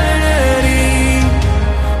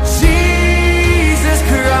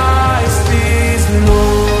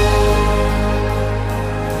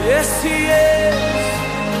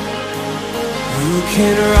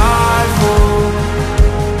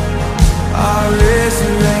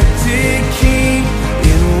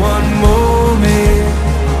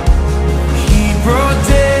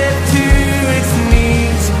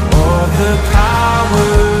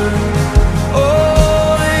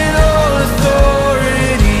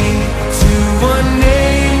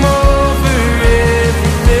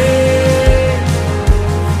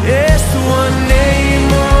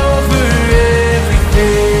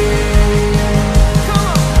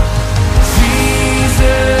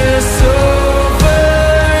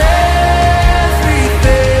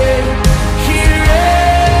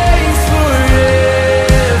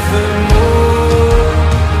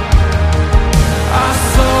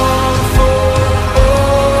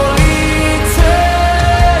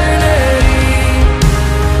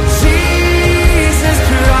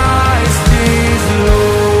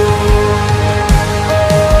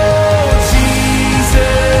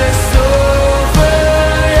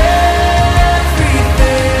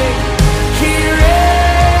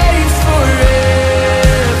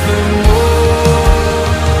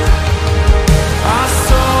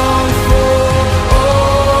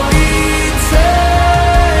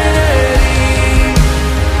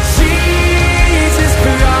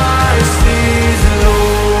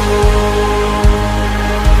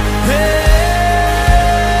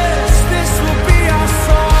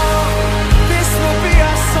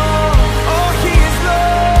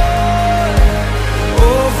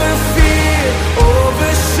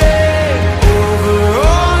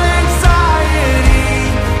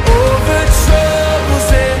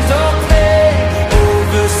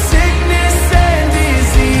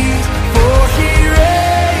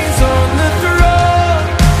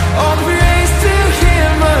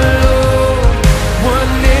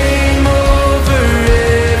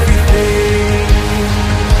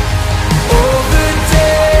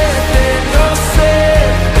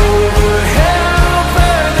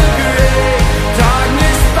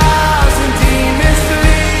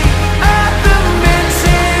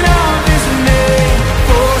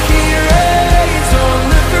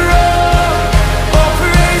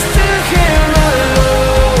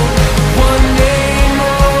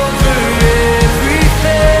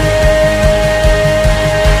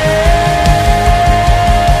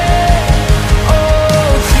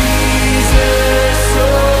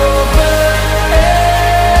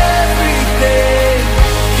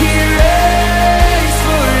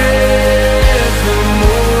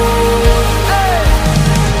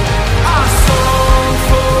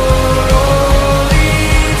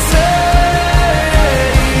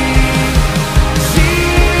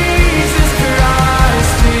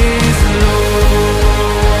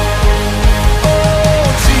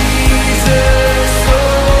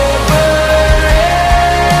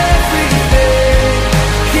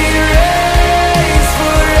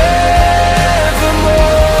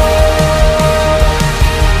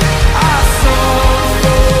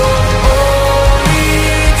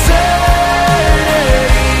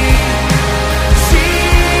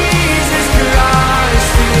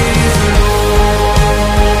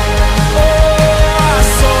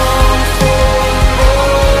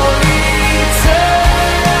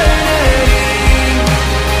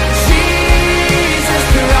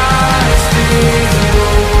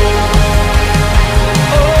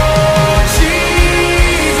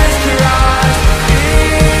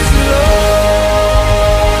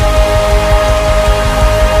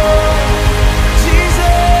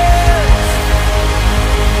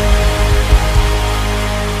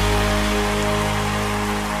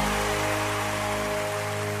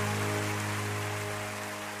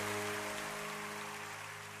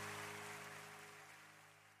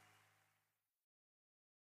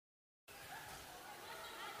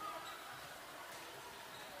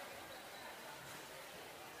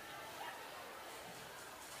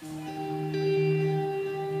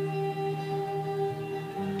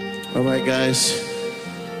All right, guys.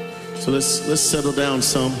 So let's settle down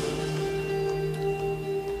some.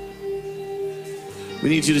 We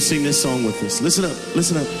need you to sing this song with us. Listen up,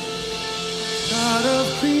 listen up. God of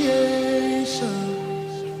creation,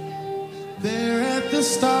 there at the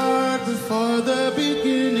start, before the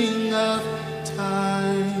beginning of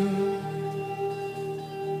time.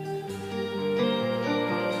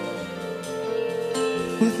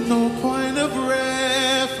 With no point of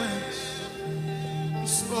reference, you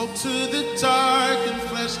spoke to the dark and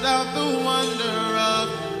fleshed out the wonder of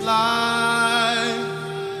life.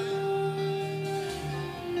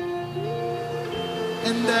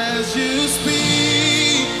 And as you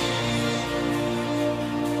speak,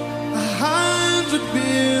 100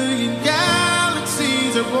 billion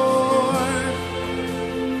galaxies are born,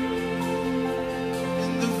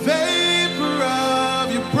 and the vapor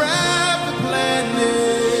of your breath, the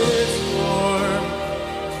planets form.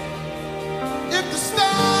 If the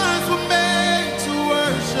stars were made to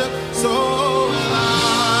worship, so will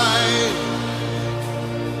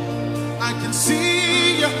I can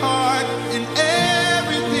see your heart in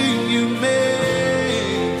everything you made.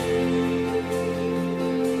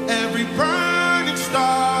 Every burning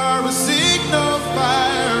star, a signal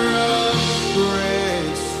fire of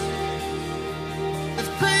grace. If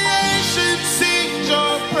creation sings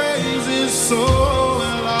your praises, so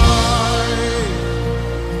will I.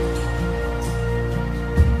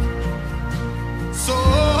 So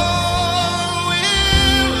will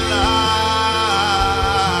I.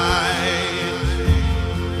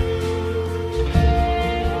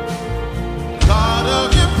 God of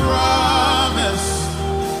your promise,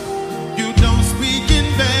 you don't speak in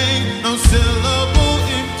vain, no syllable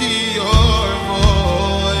empty or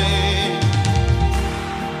void.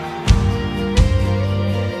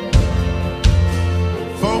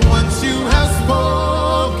 For once you have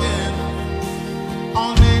spoken,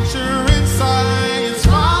 all nature and science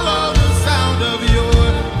follow the sound of your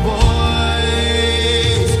voice.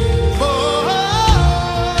 Voice.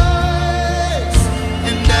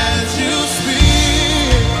 And as you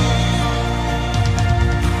speak,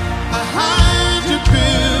 100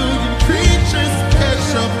 billion creatures catch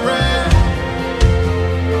your breath,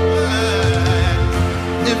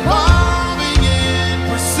 evolving in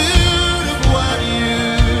pursuit of what you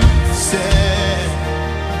said.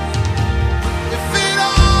 If it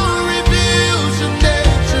all reveals your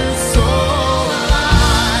nature, so will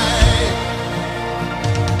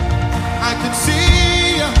I can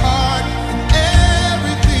see your heart in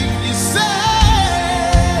everything you say.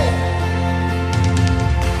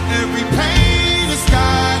 Every pain is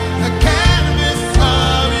sky, a canvas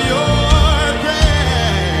of your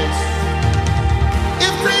grace.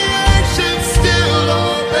 If creation still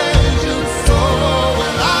obeys you, so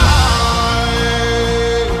will I.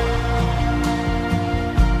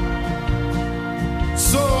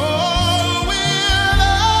 So will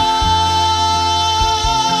I.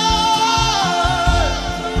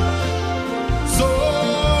 So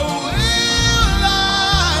will I.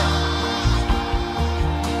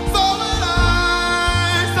 So will I,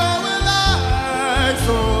 so will I,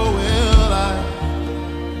 so will I.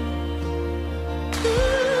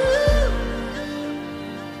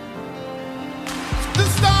 The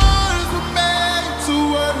stars were made to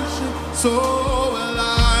worship, so will I.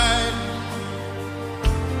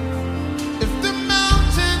 If the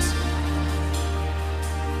mountains,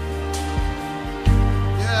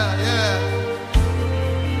 yeah.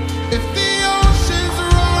 If the oceans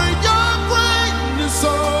roar your greatness,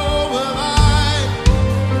 so will I.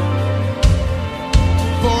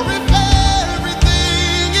 For if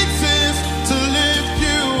everything exists to lift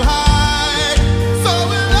you high, so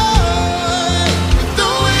will I. If the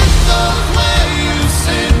wind goes where you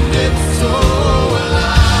send it, so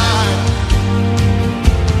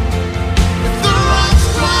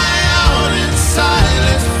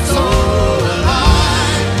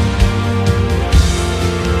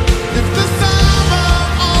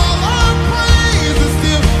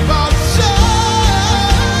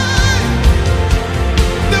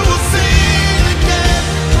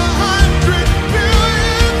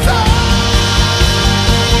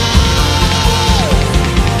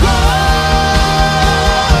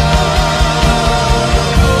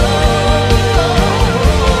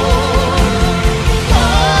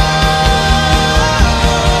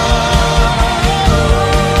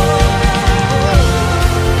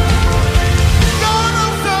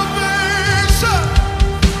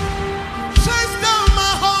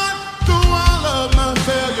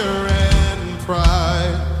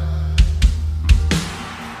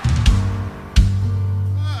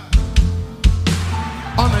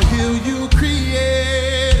you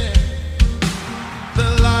created the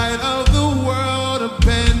light of the world,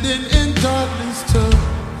 abandoned in darkness to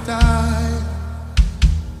die.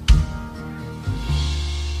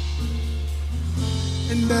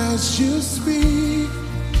 And as you speak,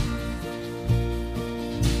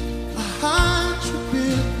 100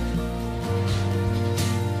 billion.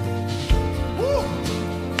 Woo.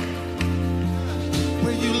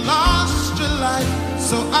 Where you lost your life,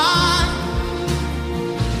 so thank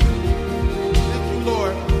you,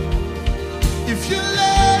 Lord. If you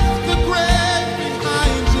left the grave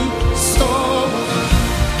behind you, so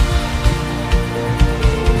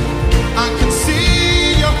I can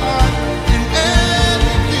see your heart in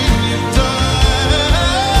everything you've done.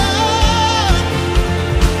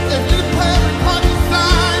 Every prayer, every promise,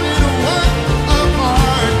 sign, and a work of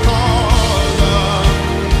art called love.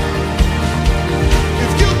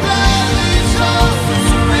 If you gladly chose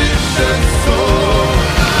to reach the soul,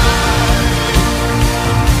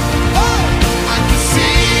 I can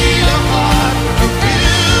see your heart a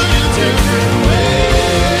billion different ways.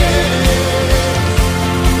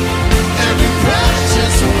 Every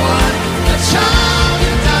precious one, a child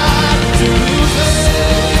you died to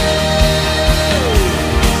save.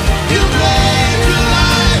 You gave your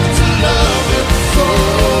life to love it so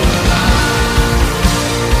alive,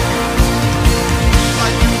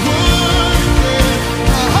 like you would again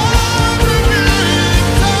 100 million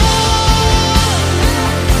times.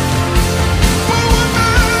 But we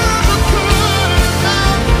never could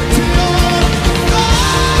amount to your love.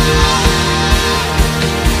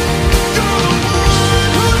 You're the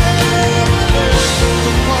one who never left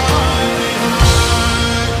the one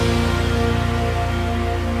behind,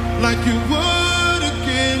 like you would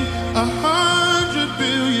again 100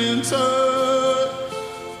 billion times.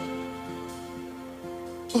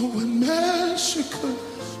 Oh, what measure could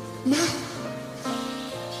mount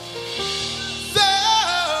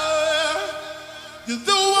there? You're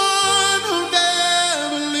the one who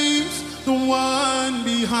never leaves the one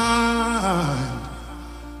behind,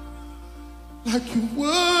 like you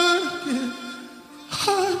would again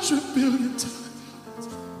 100 billion times.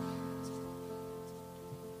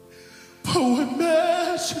 But what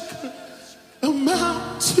measure could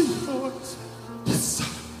amount to yours? Yes,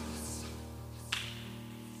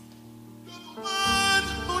 you're the one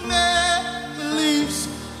who never leaves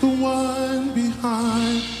the one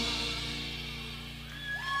behind.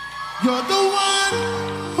 You're the one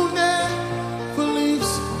who never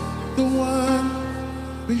leaves the one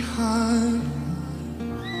behind.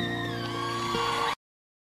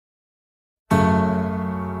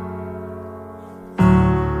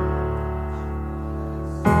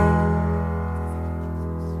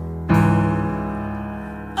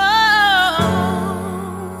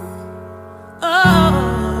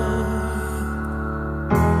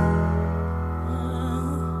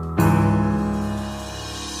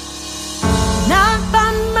 Not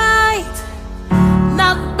by might,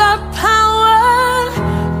 not by power,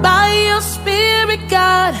 by your spirit,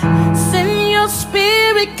 God. Send your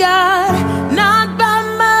spirit, God. Not by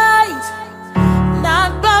might,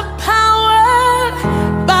 not by power,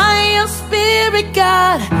 by your spirit,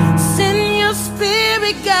 God. Send your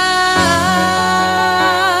spirit, God.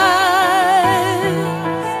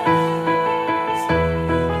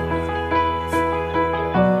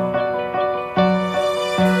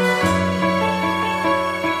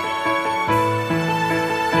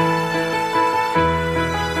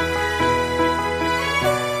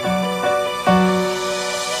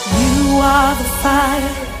 You are the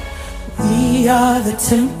fire, we are the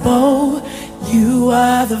tempo. You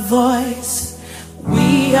are the voice,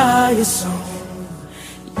 we are your song.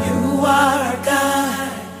 You are our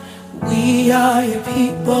God, we are your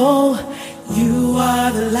people. You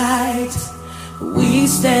are the light, we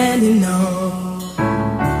stand in awe.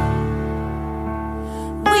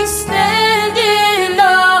 We stand in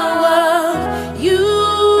awe of you.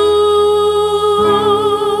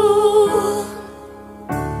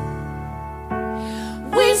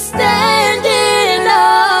 We stand in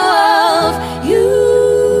awe of you.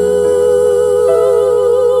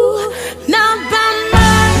 Not by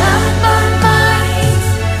might, not by might,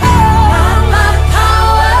 not by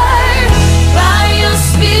power, by your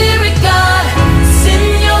spirit, God. Send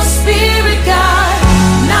your spirit, God.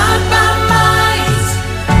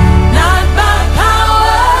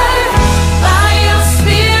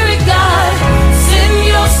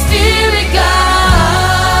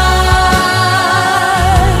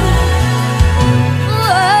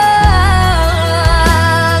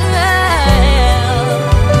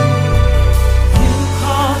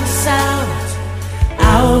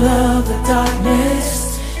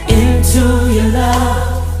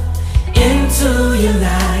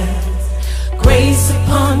 light, grace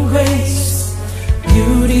upon grace,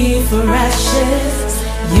 beauty for ashes.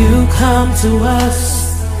 You come to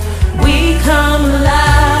us, we come alive.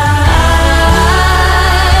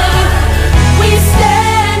 We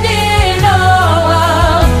stand in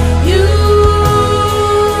awe of you.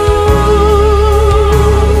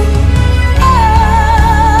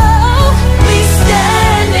 Oh, we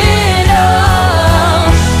stand in awe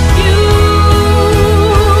of you.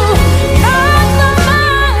 Not the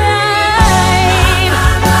might,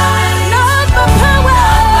 not the power,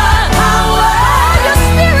 your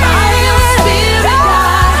spirit,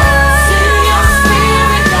 God. Send your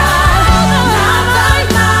spirit, God. Not by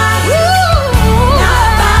might, not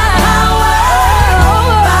by power,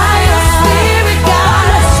 by your spirit,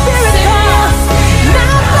 God. Send your spirit,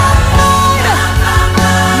 not by might,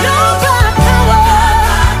 not by power,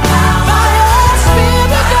 by your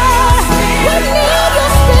spirit, God. We need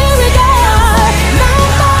your spirit, God. Not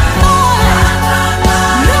by might,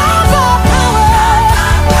 not by power,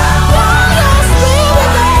 by your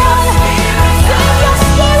spirit, God. Send your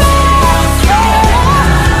spirit,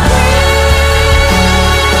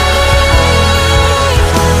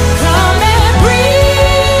 come and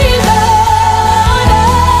breathe on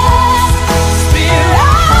us.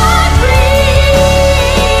 Spirit, breathe.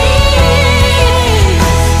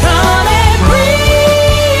 Come and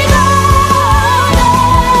breathe on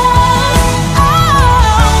us. Oh,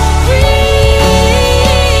 breathe.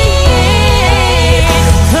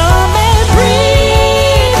 Come and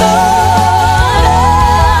breathe on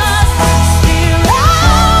us. Spirit,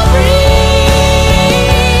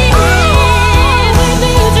 breathe. We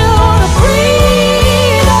need you to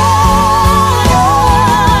breathe on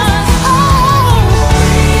us. Oh,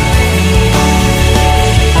 breathe.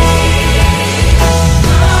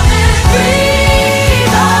 Come and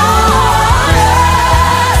breathe on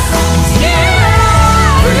us. Spirit,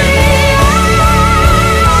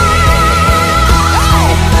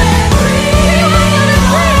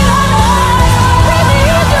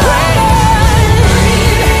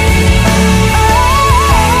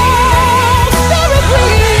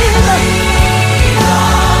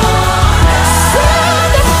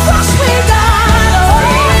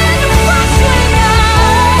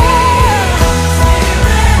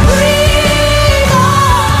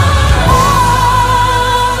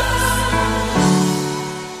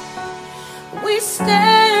 we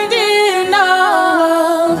stand in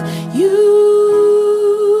awe of you.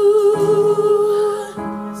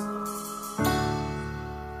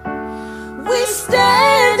 We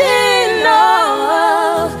stand in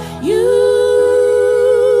awe of you.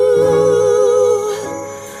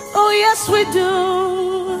 Oh, yes, we do.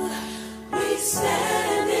 We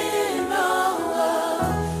stand in awe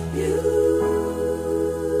of you.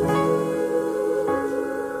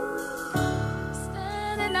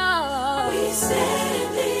 Stand in awe. We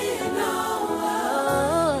stand in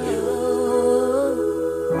awe of you.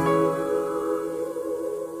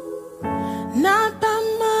 Not by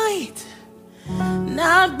might,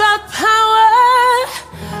 not by power,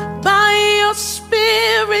 by your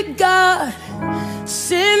spirit, God.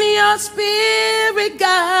 Send your spirit,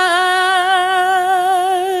 God.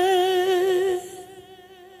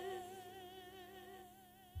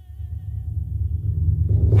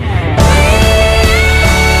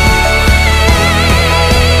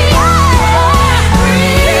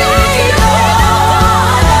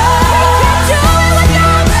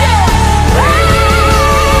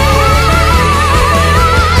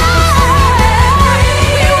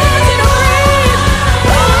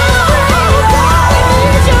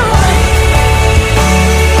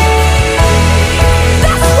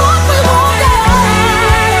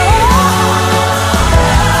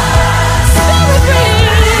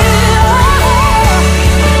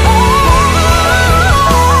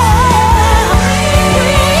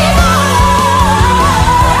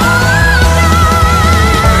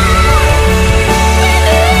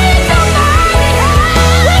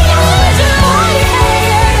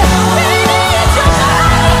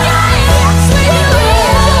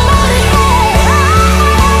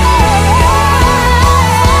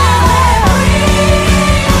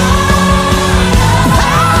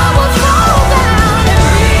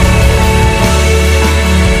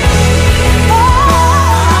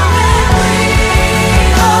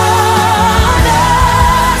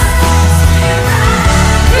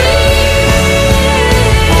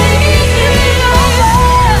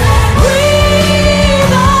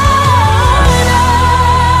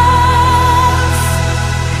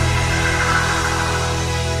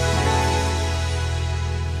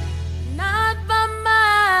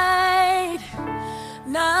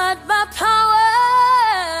 Not by power,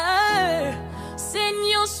 send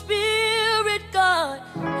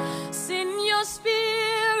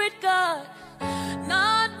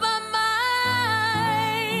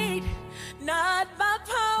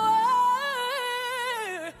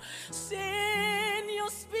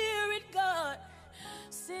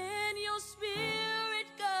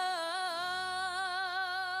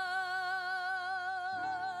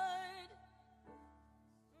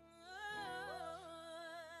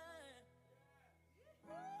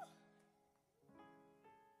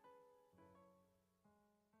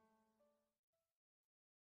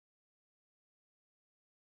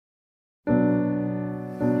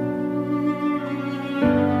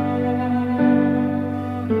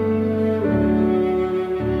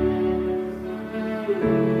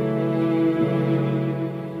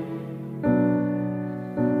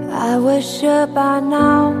sure by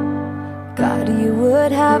now, God, you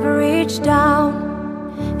would have reached down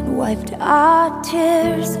and wiped our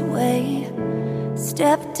tears away,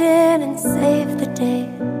 stepped in and saved the day.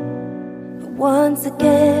 But once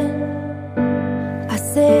again, I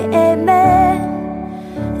say amen,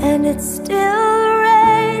 and it's still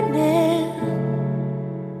raining.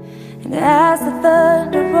 And as the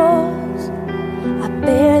thunder rolls, I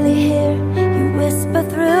barely hear you whisper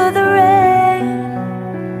through the rain,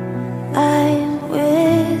 I'm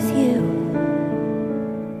with you.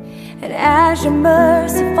 And as your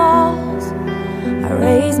mercy falls, I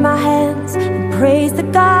raise my hands and praise the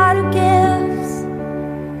God who gives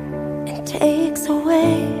and takes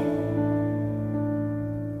away.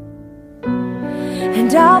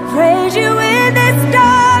 And I'll praise you in this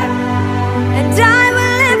storm, and I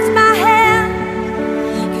will lift my hand,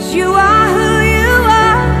 'cause you are who you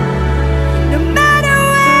are, no matter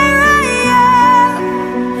where I am.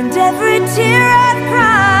 And every tear I've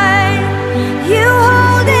cried, you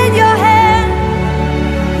hold in your hand,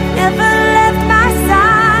 never left my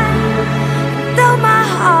side. And though my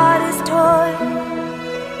heart is torn,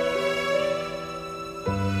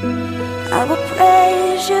 I will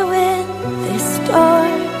praise you in this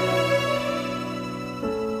storm.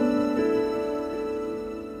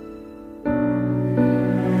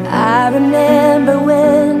 I remember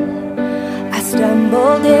when I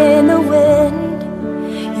stumbled in the wind,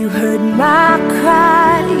 you heard my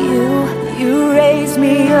cry, you raised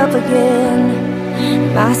me up again.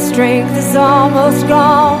 My strength is almost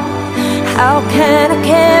gone, how can I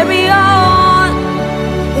carry on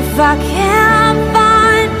if I can't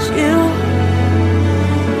find you?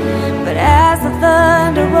 But as the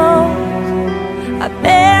thunder rolls, I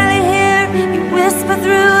barely hear you whisper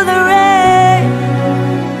through the rain,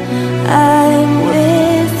 I'm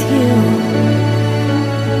with you.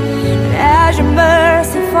 And as your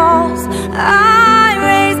mercy falls, I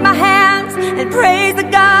raise my hands and praise the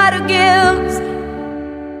God who gives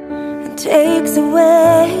and takes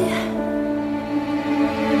away.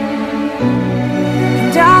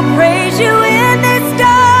 And I'll praise you in this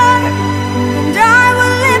storm, and I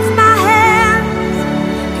will lift my hands,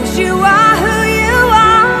 'cause you are who you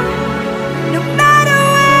are, no matter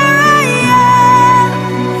where I am.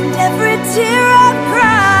 And every tear I've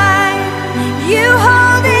cried, you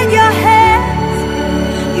hold in your hands,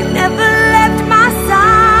 you never left my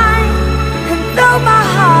side. And though my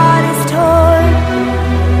heart is torn,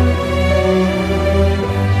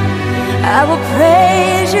 I will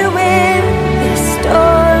praise you in this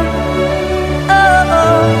storm. Oh,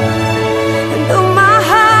 and though my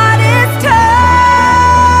heart is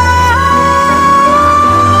torn,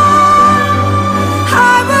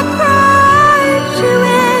 I will praise you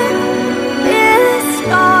in this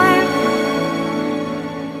storm.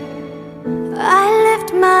 I lift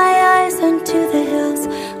my eyes unto the hills,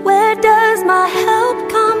 where does my help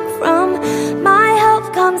come from? My help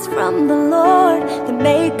comes from the Lord, the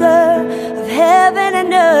maker of heaven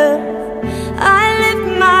and earth. I lift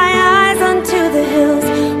my eyes unto the hills,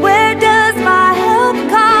 where does my help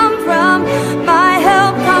come from? My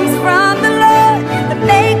help comes from the Lord, the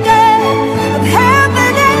maker of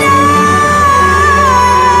heaven and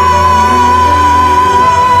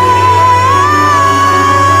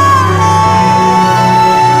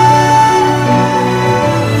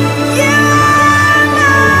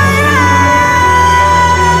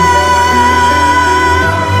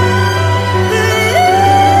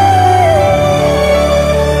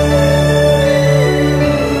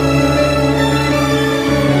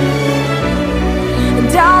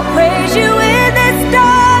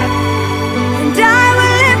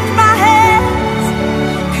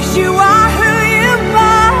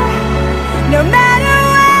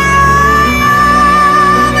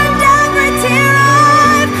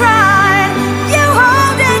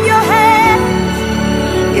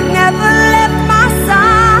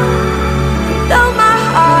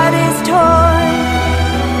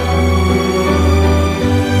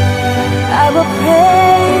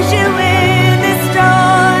praise you in this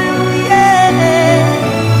storm, yeah.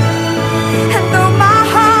 And though my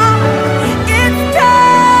heart gets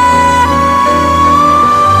torn,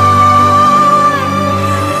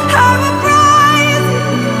 I will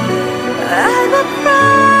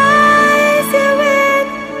praise you in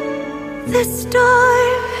this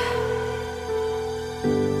storm.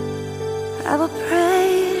 I will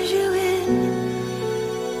praise you in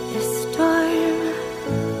this storm.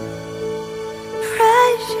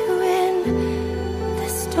 Praise you in the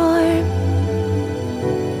storm.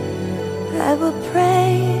 I will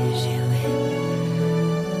praise you in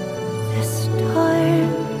the storm.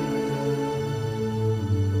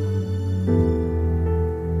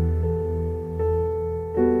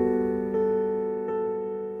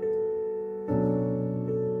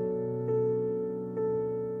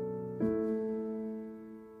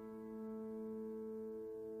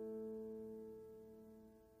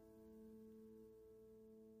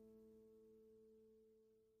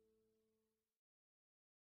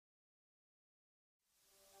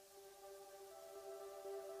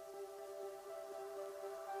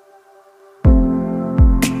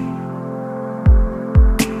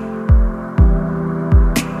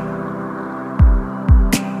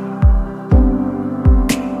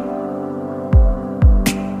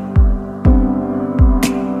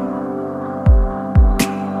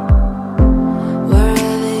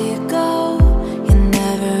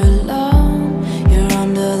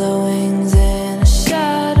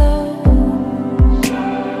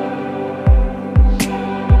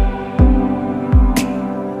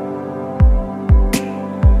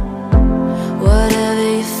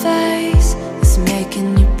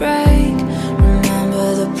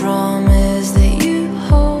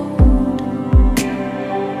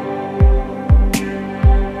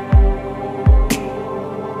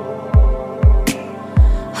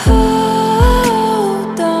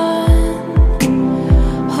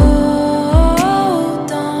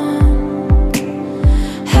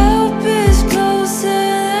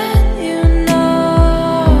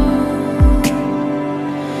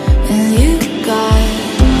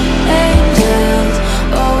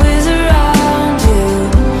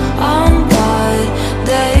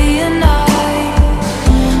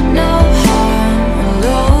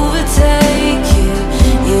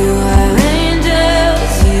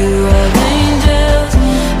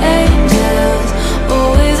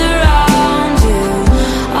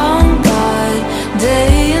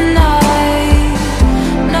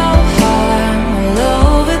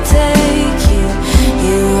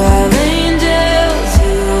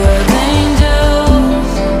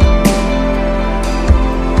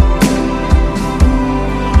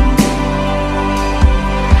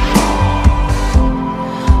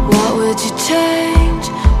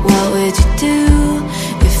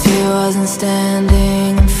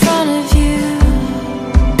 standing in front of you.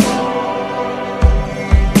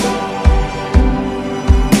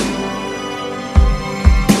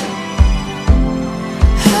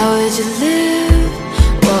 How would you live?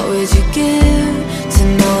 What would you give to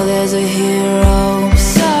know there's a hero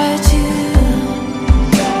beside you?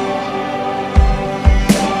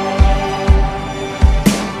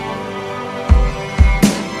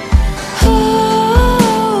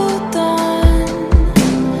 Hold on,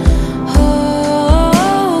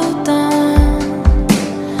 hold on.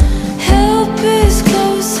 Help is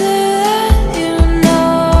closer than you know,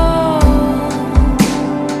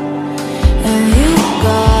 and you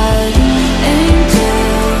got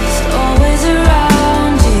angels always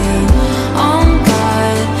around you, on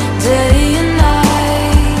guard day and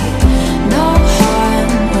night. No harm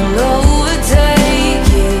will overtake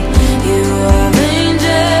you. You have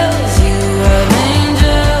angels,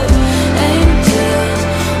 angels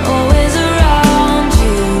always around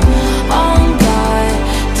you, on guard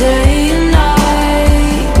day and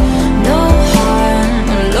night. No harm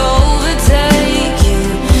will overtake you.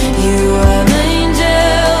 You have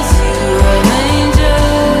angels,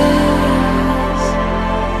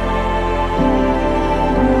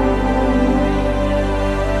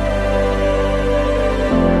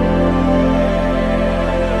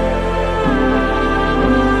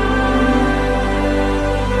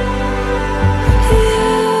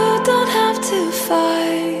 You don't have to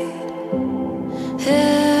fight.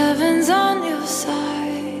 Heaven's on your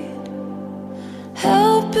side.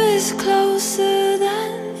 Help is closer than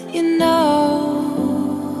you know,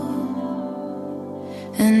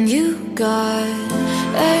 and you got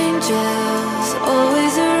angels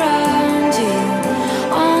always around you,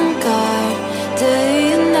 on guard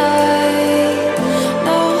day and night.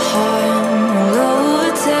 No harm will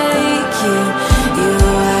overtake you. You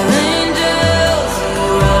have angels,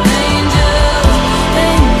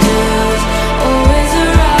 angels always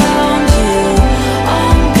around you,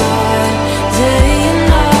 on guard day and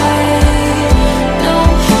night. No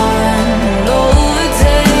harm will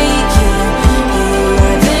overtake you. You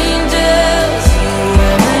have angels,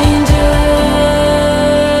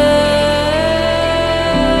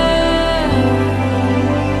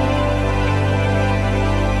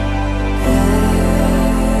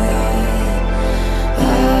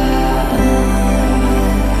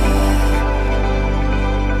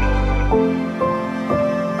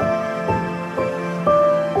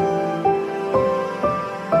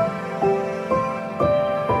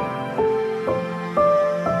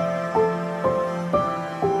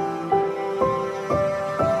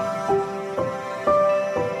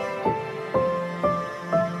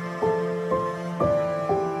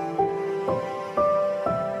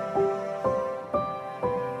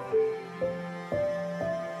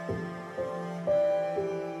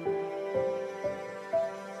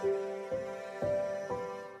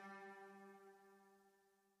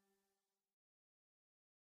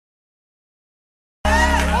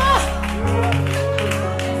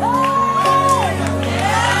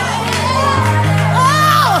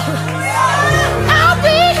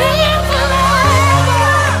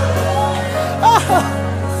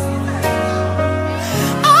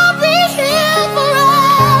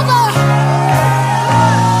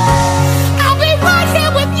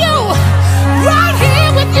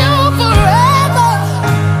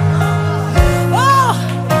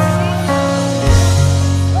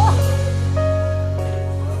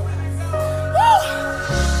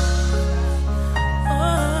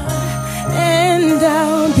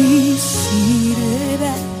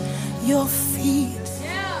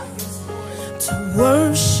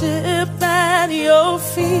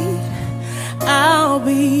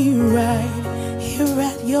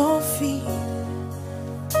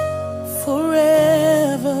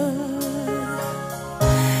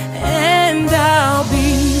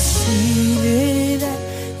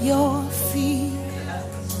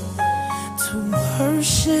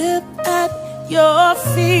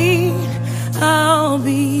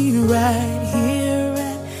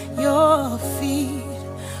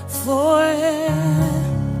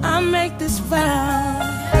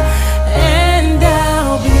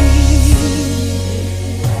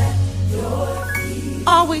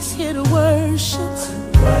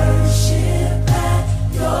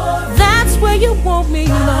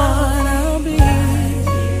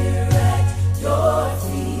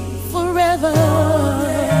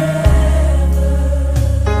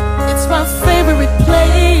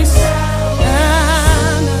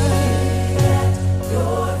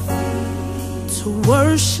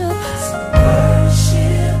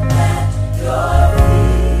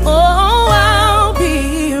 Oh, I'll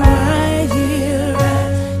be right here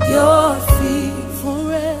at your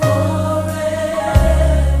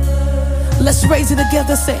raise it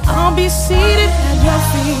together, say, I'll be seated at your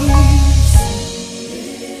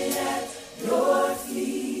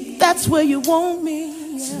feet. That's where you want me.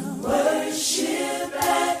 Worship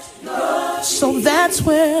at your feet. So that's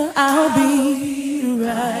where I'll be,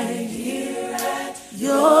 right here at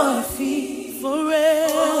your feet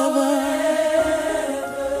forever.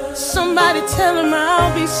 Somebody tell him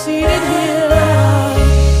I'll be seated here.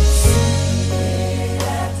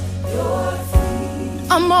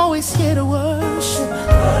 I'm always here to worship.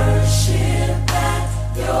 Worship at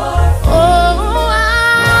your feet. Oh,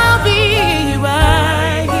 I'll be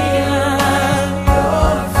right here.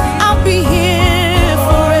 I'll be here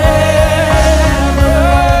forever.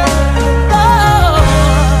 Oh,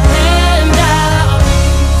 and I'll be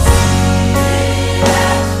seated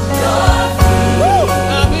at your feet.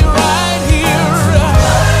 I'll be right here.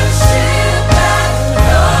 Worship at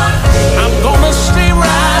your feet. I'm gonna stay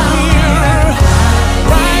right here.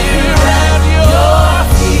 Right here at your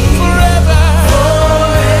feet.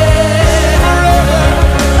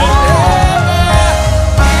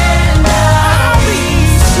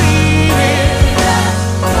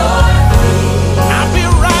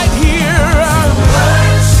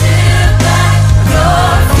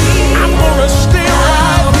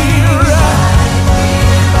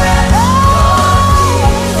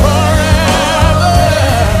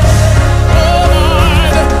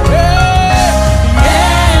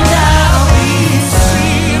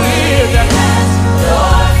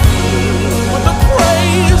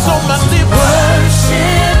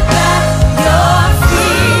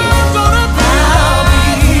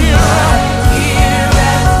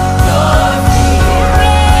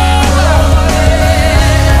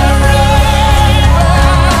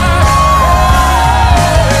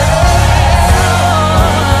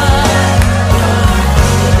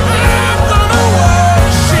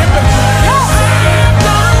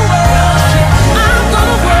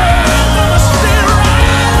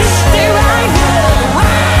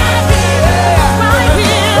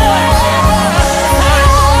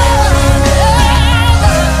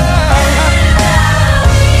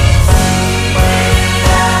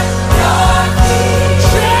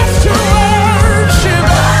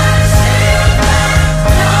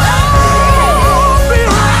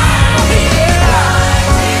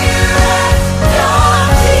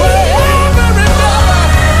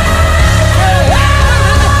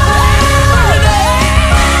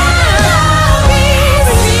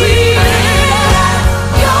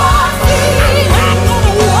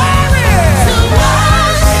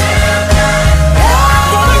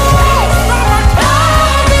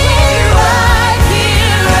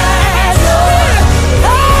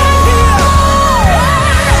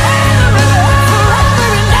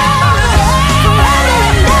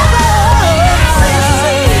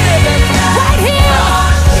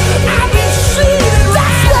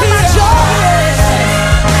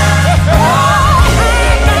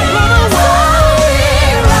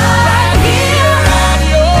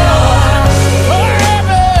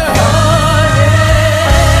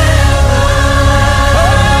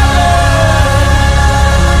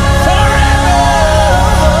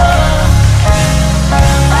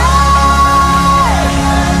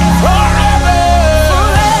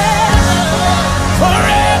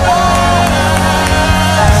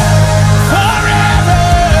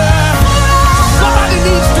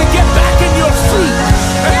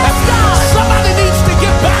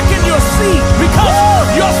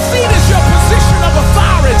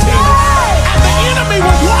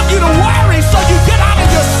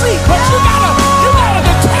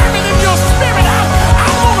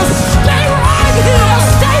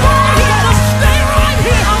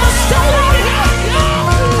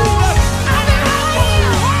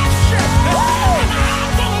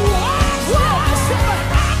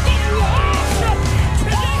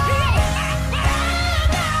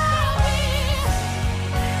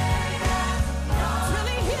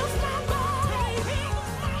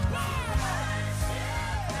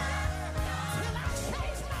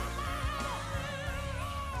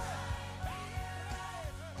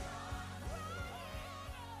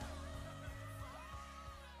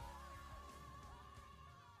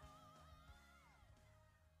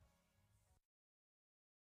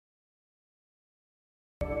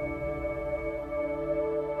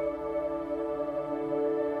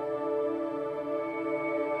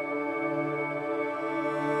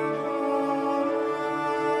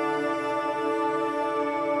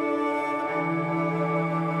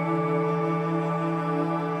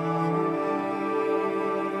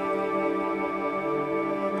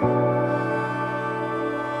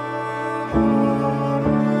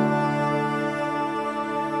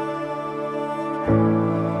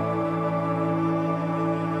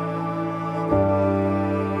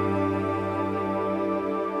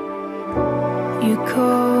 you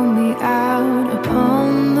call me out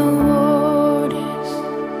upon the waters,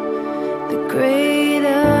 the great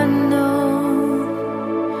unknown,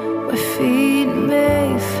 where feet may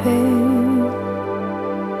fail.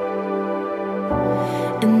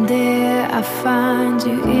 And there I find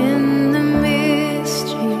you in the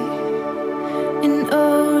mystery, in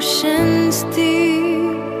oceans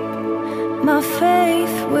deep, my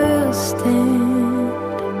faith will stand.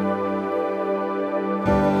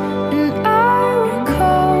 And I will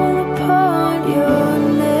call upon your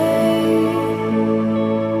name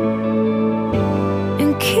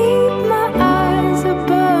and keep my eyes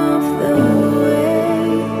above the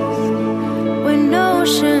waves. When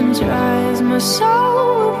oceans rise, my soul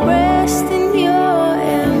will rest in your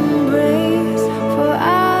embrace, for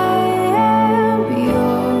I am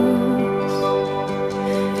yours.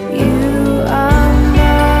 You are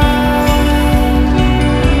mine.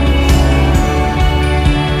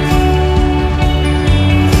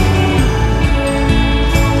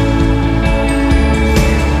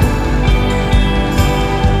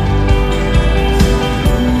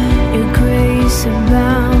 Your grace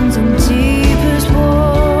abounds in deepest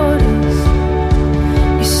waters.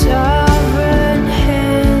 Your sovereign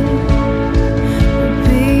hand will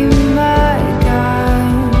be my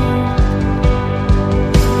guide.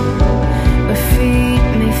 Where feet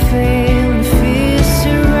may fail and fear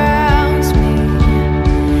surrounds me,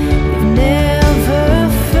 you've never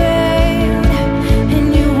failed, and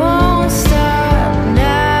you won't stop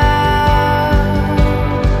now.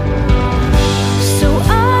 So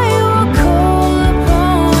I will call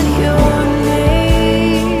upon your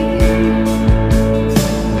name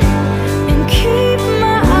and keep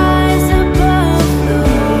my eyes above the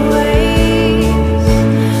waves.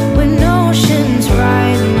 When oceans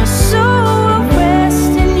rise, my soul will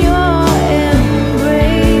rest in your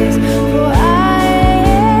embrace, for I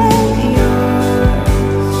am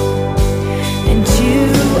yours, and you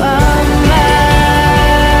are mine.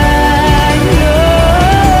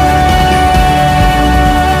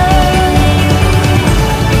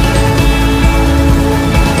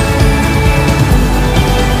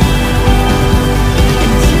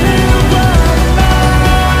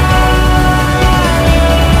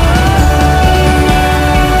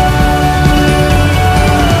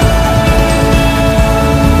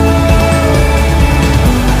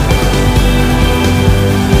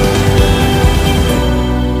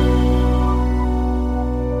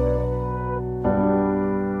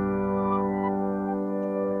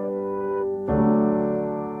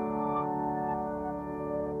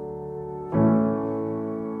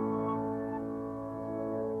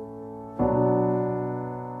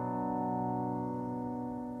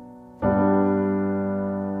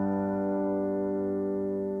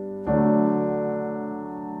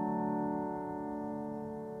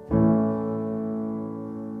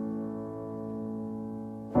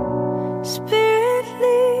 Spirit,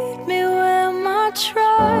 lead me where my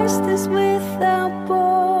trust is without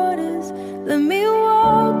borders. Let me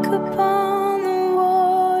walk upon the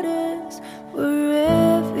waters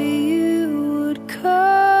wherever you would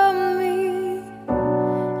call me.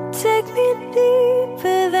 Take me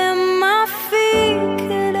deeper than my feet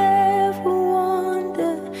could ever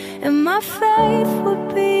wander, and my faith will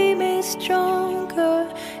be made stronger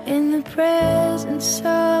in the presence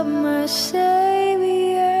of my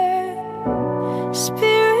Savior.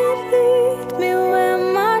 Spirit, lead me where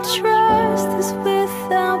my trust is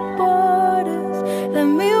without borders. Let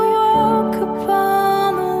me walk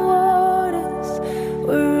upon the waters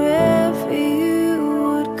wherever you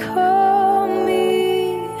would call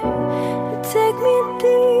me. Take me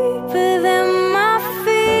deeper than my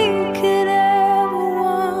feet could ever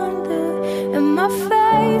wander, and my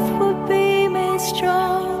faith will be made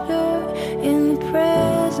stronger in the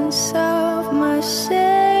presence of my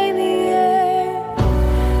Savior.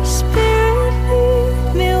 Spirit,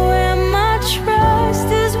 lead me where my trust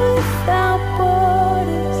is without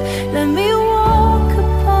borders. Let me walk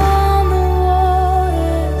upon the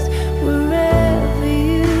waters wherever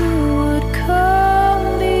you would call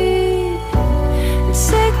me.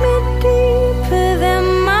 Take me deeper than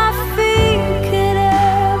my feet could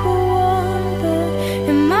ever wander,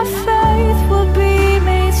 and my faith will be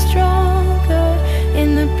made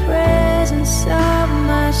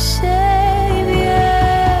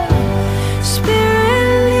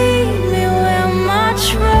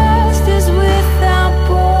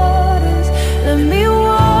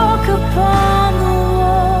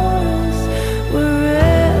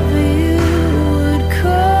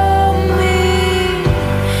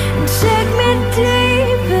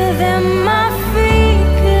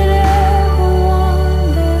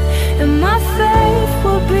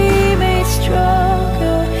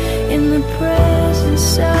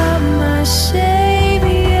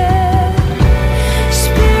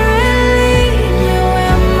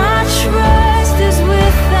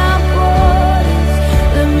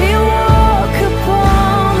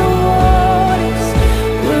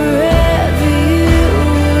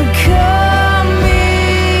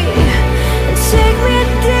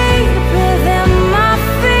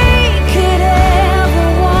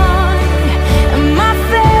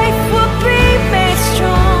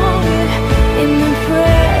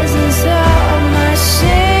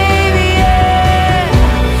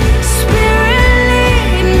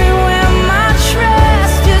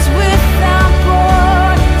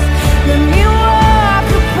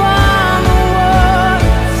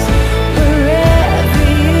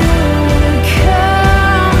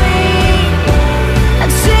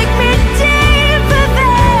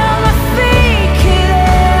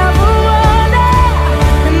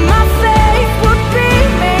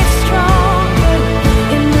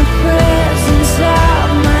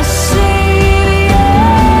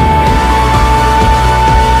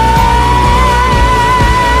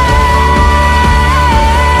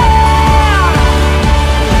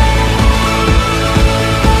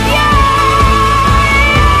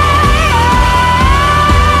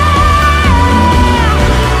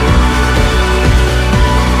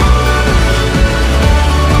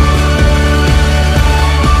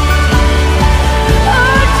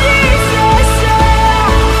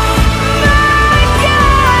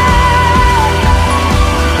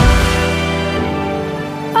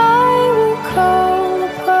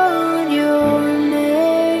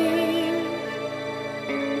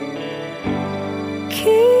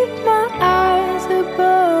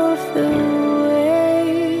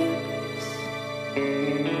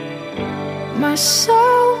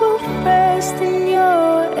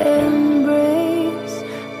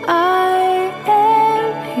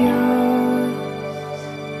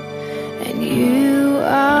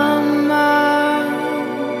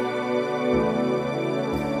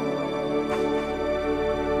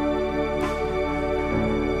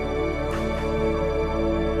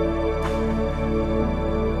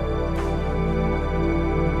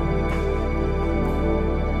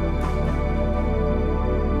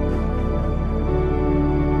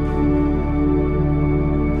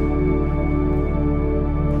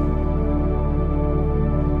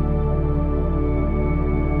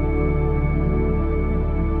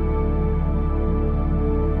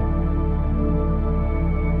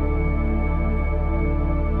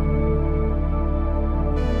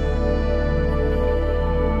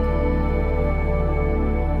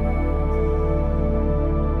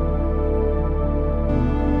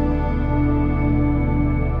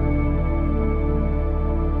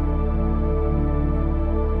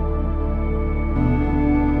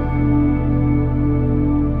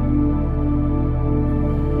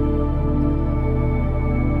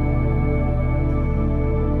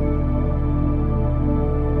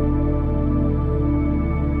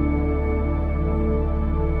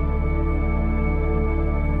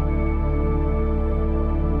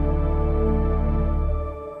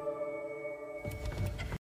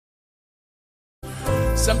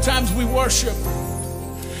Sometimes we worship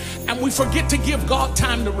and we forget to give God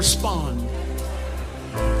time to respond.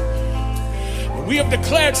 We have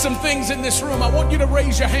declared some things in this room. I want you to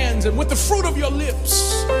raise your hands, and with the fruit of your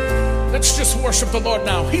lips, let's just worship the Lord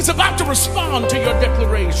now. He's about to respond to your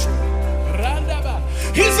declaration.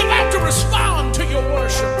 He's about to respond to your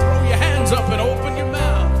worship. Throw your hands up and open your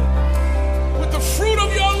mouth. With the fruit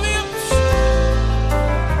of your lips.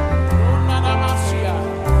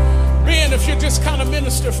 Ben, if you just kind of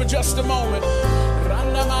minister for just a moment.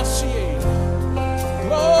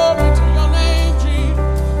 Glory to your name, Jesus.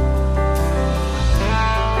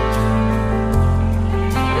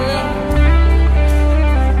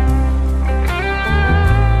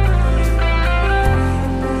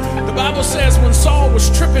 The Bible says when Saul was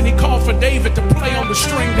tripping, he called for David to play on the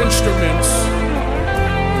stringed instruments.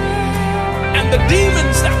 And the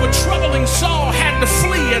demons that were troubling Saul had to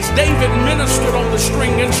flee as David ministered on the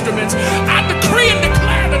stringed instruments. I decree and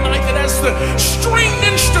declare tonight that as the stringed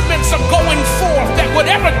instruments are going forth, that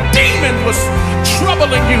whatever demon was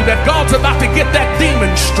troubling you, that God's about to get that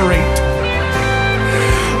demon straight.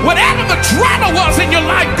 Whatever the drama was in your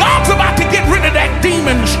life, God's about to get rid of that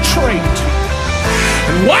demon straight.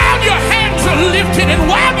 And while your hands are lifted and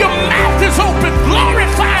while your mouth is open,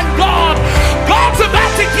 glorifying God, God's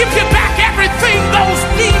about to give you back everything those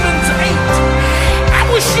demons ate. I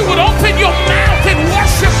wish you would open your mouth and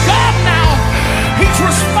worship God now. He's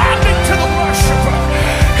responding to the worshiper.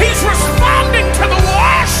 He's responding to the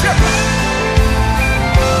worshiper.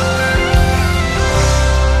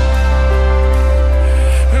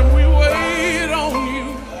 And we wait on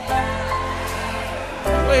you.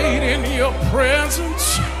 Wait in your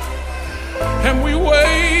presence, and we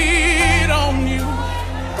wait on you,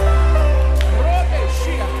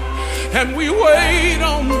 and we wait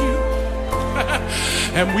on you,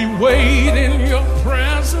 and we wait in your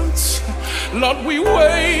presence. Lord, we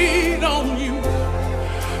wait on you.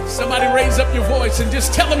 Somebody raise up your voice and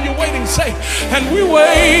just tell them you're waiting. Say, and we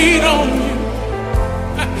wait on you,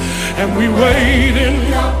 and we wait in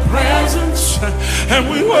your presence, and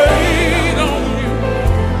we wait on you.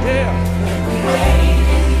 Yeah.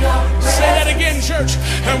 Say that again, church.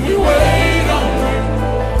 And we wait on you.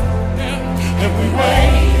 Yeah. And we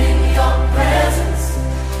wait in your presence.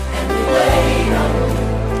 And we wait on you.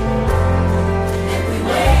 And we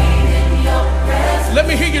wait in your presence. Let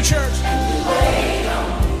me hear you, church. And we wait on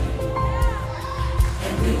you.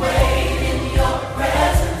 And we wait in your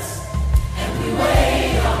presence. And we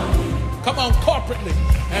wait on you. Come on, corporately.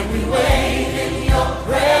 And we wait in your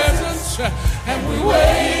presence. And we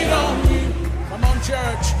wait on you. Come on,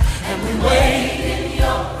 church. And we wait in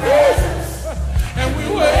your presence. And we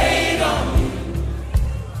wait on you.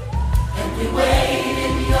 And we wait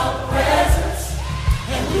in your presence.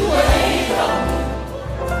 And we wait on you.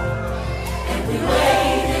 And we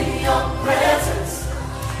wait in your presence.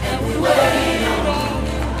 And we wait on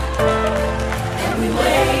you. And we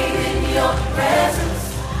wait in your presence.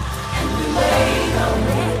 And we wait on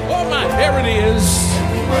you. Oh my, there it is.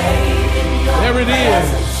 There it is.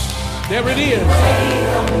 There it is.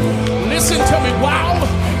 Listen to me.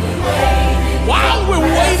 While we're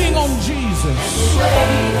waiting on Jesus,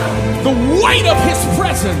 the weight of his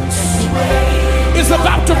presence is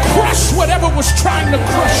about to crush whatever was trying to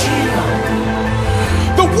crush you.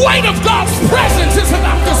 The weight of God's presence is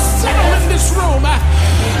about to settle in this room. I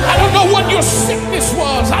don't know what your sickness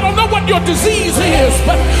was. I don't know what your disease is,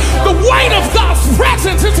 but the weight of God's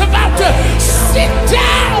presence is about to sit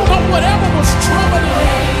down on whatever was troubling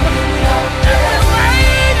you.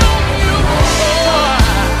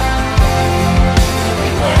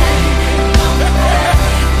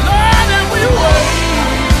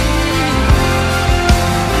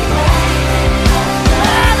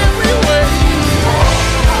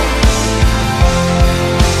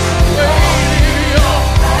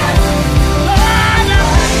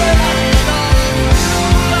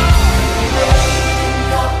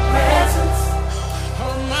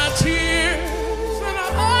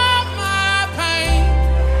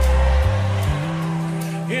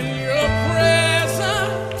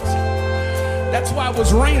 That's why it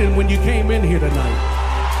was raining when you came in here tonight.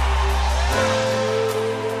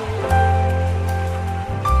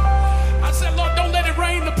 I said, Lord, don't let it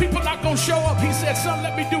rain. The people not going to show up. He said, son,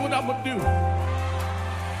 let me do what I'm going to do.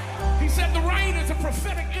 He said the rain is a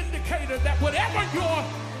prophetic indicator that whatever your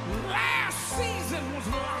last season was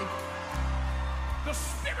like, the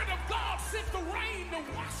Spirit of God sent the rain to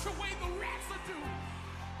wash away the residue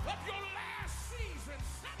of your last season.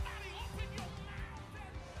 Somebody open your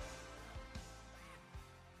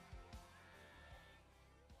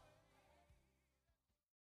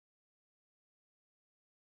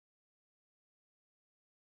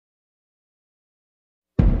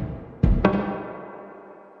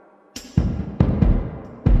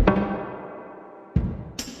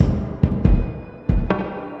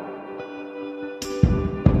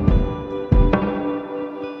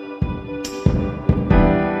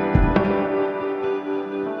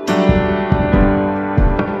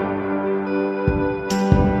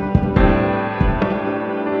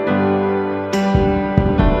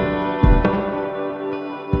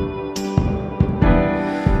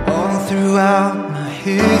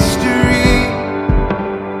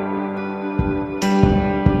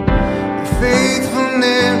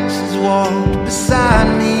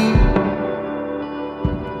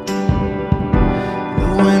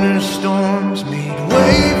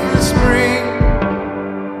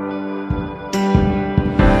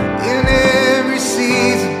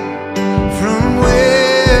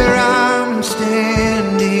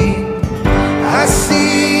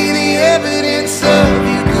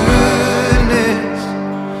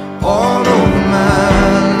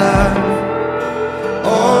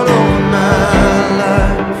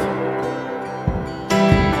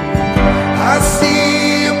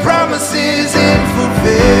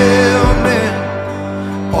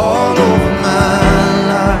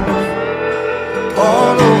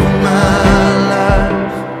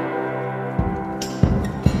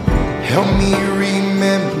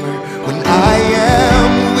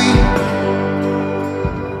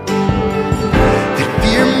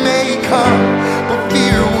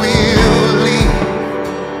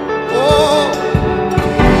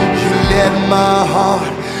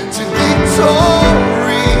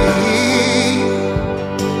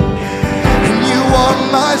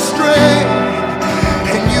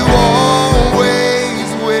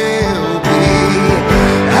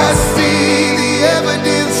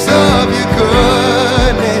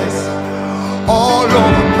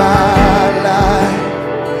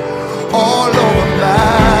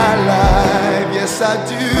I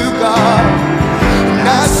do, God.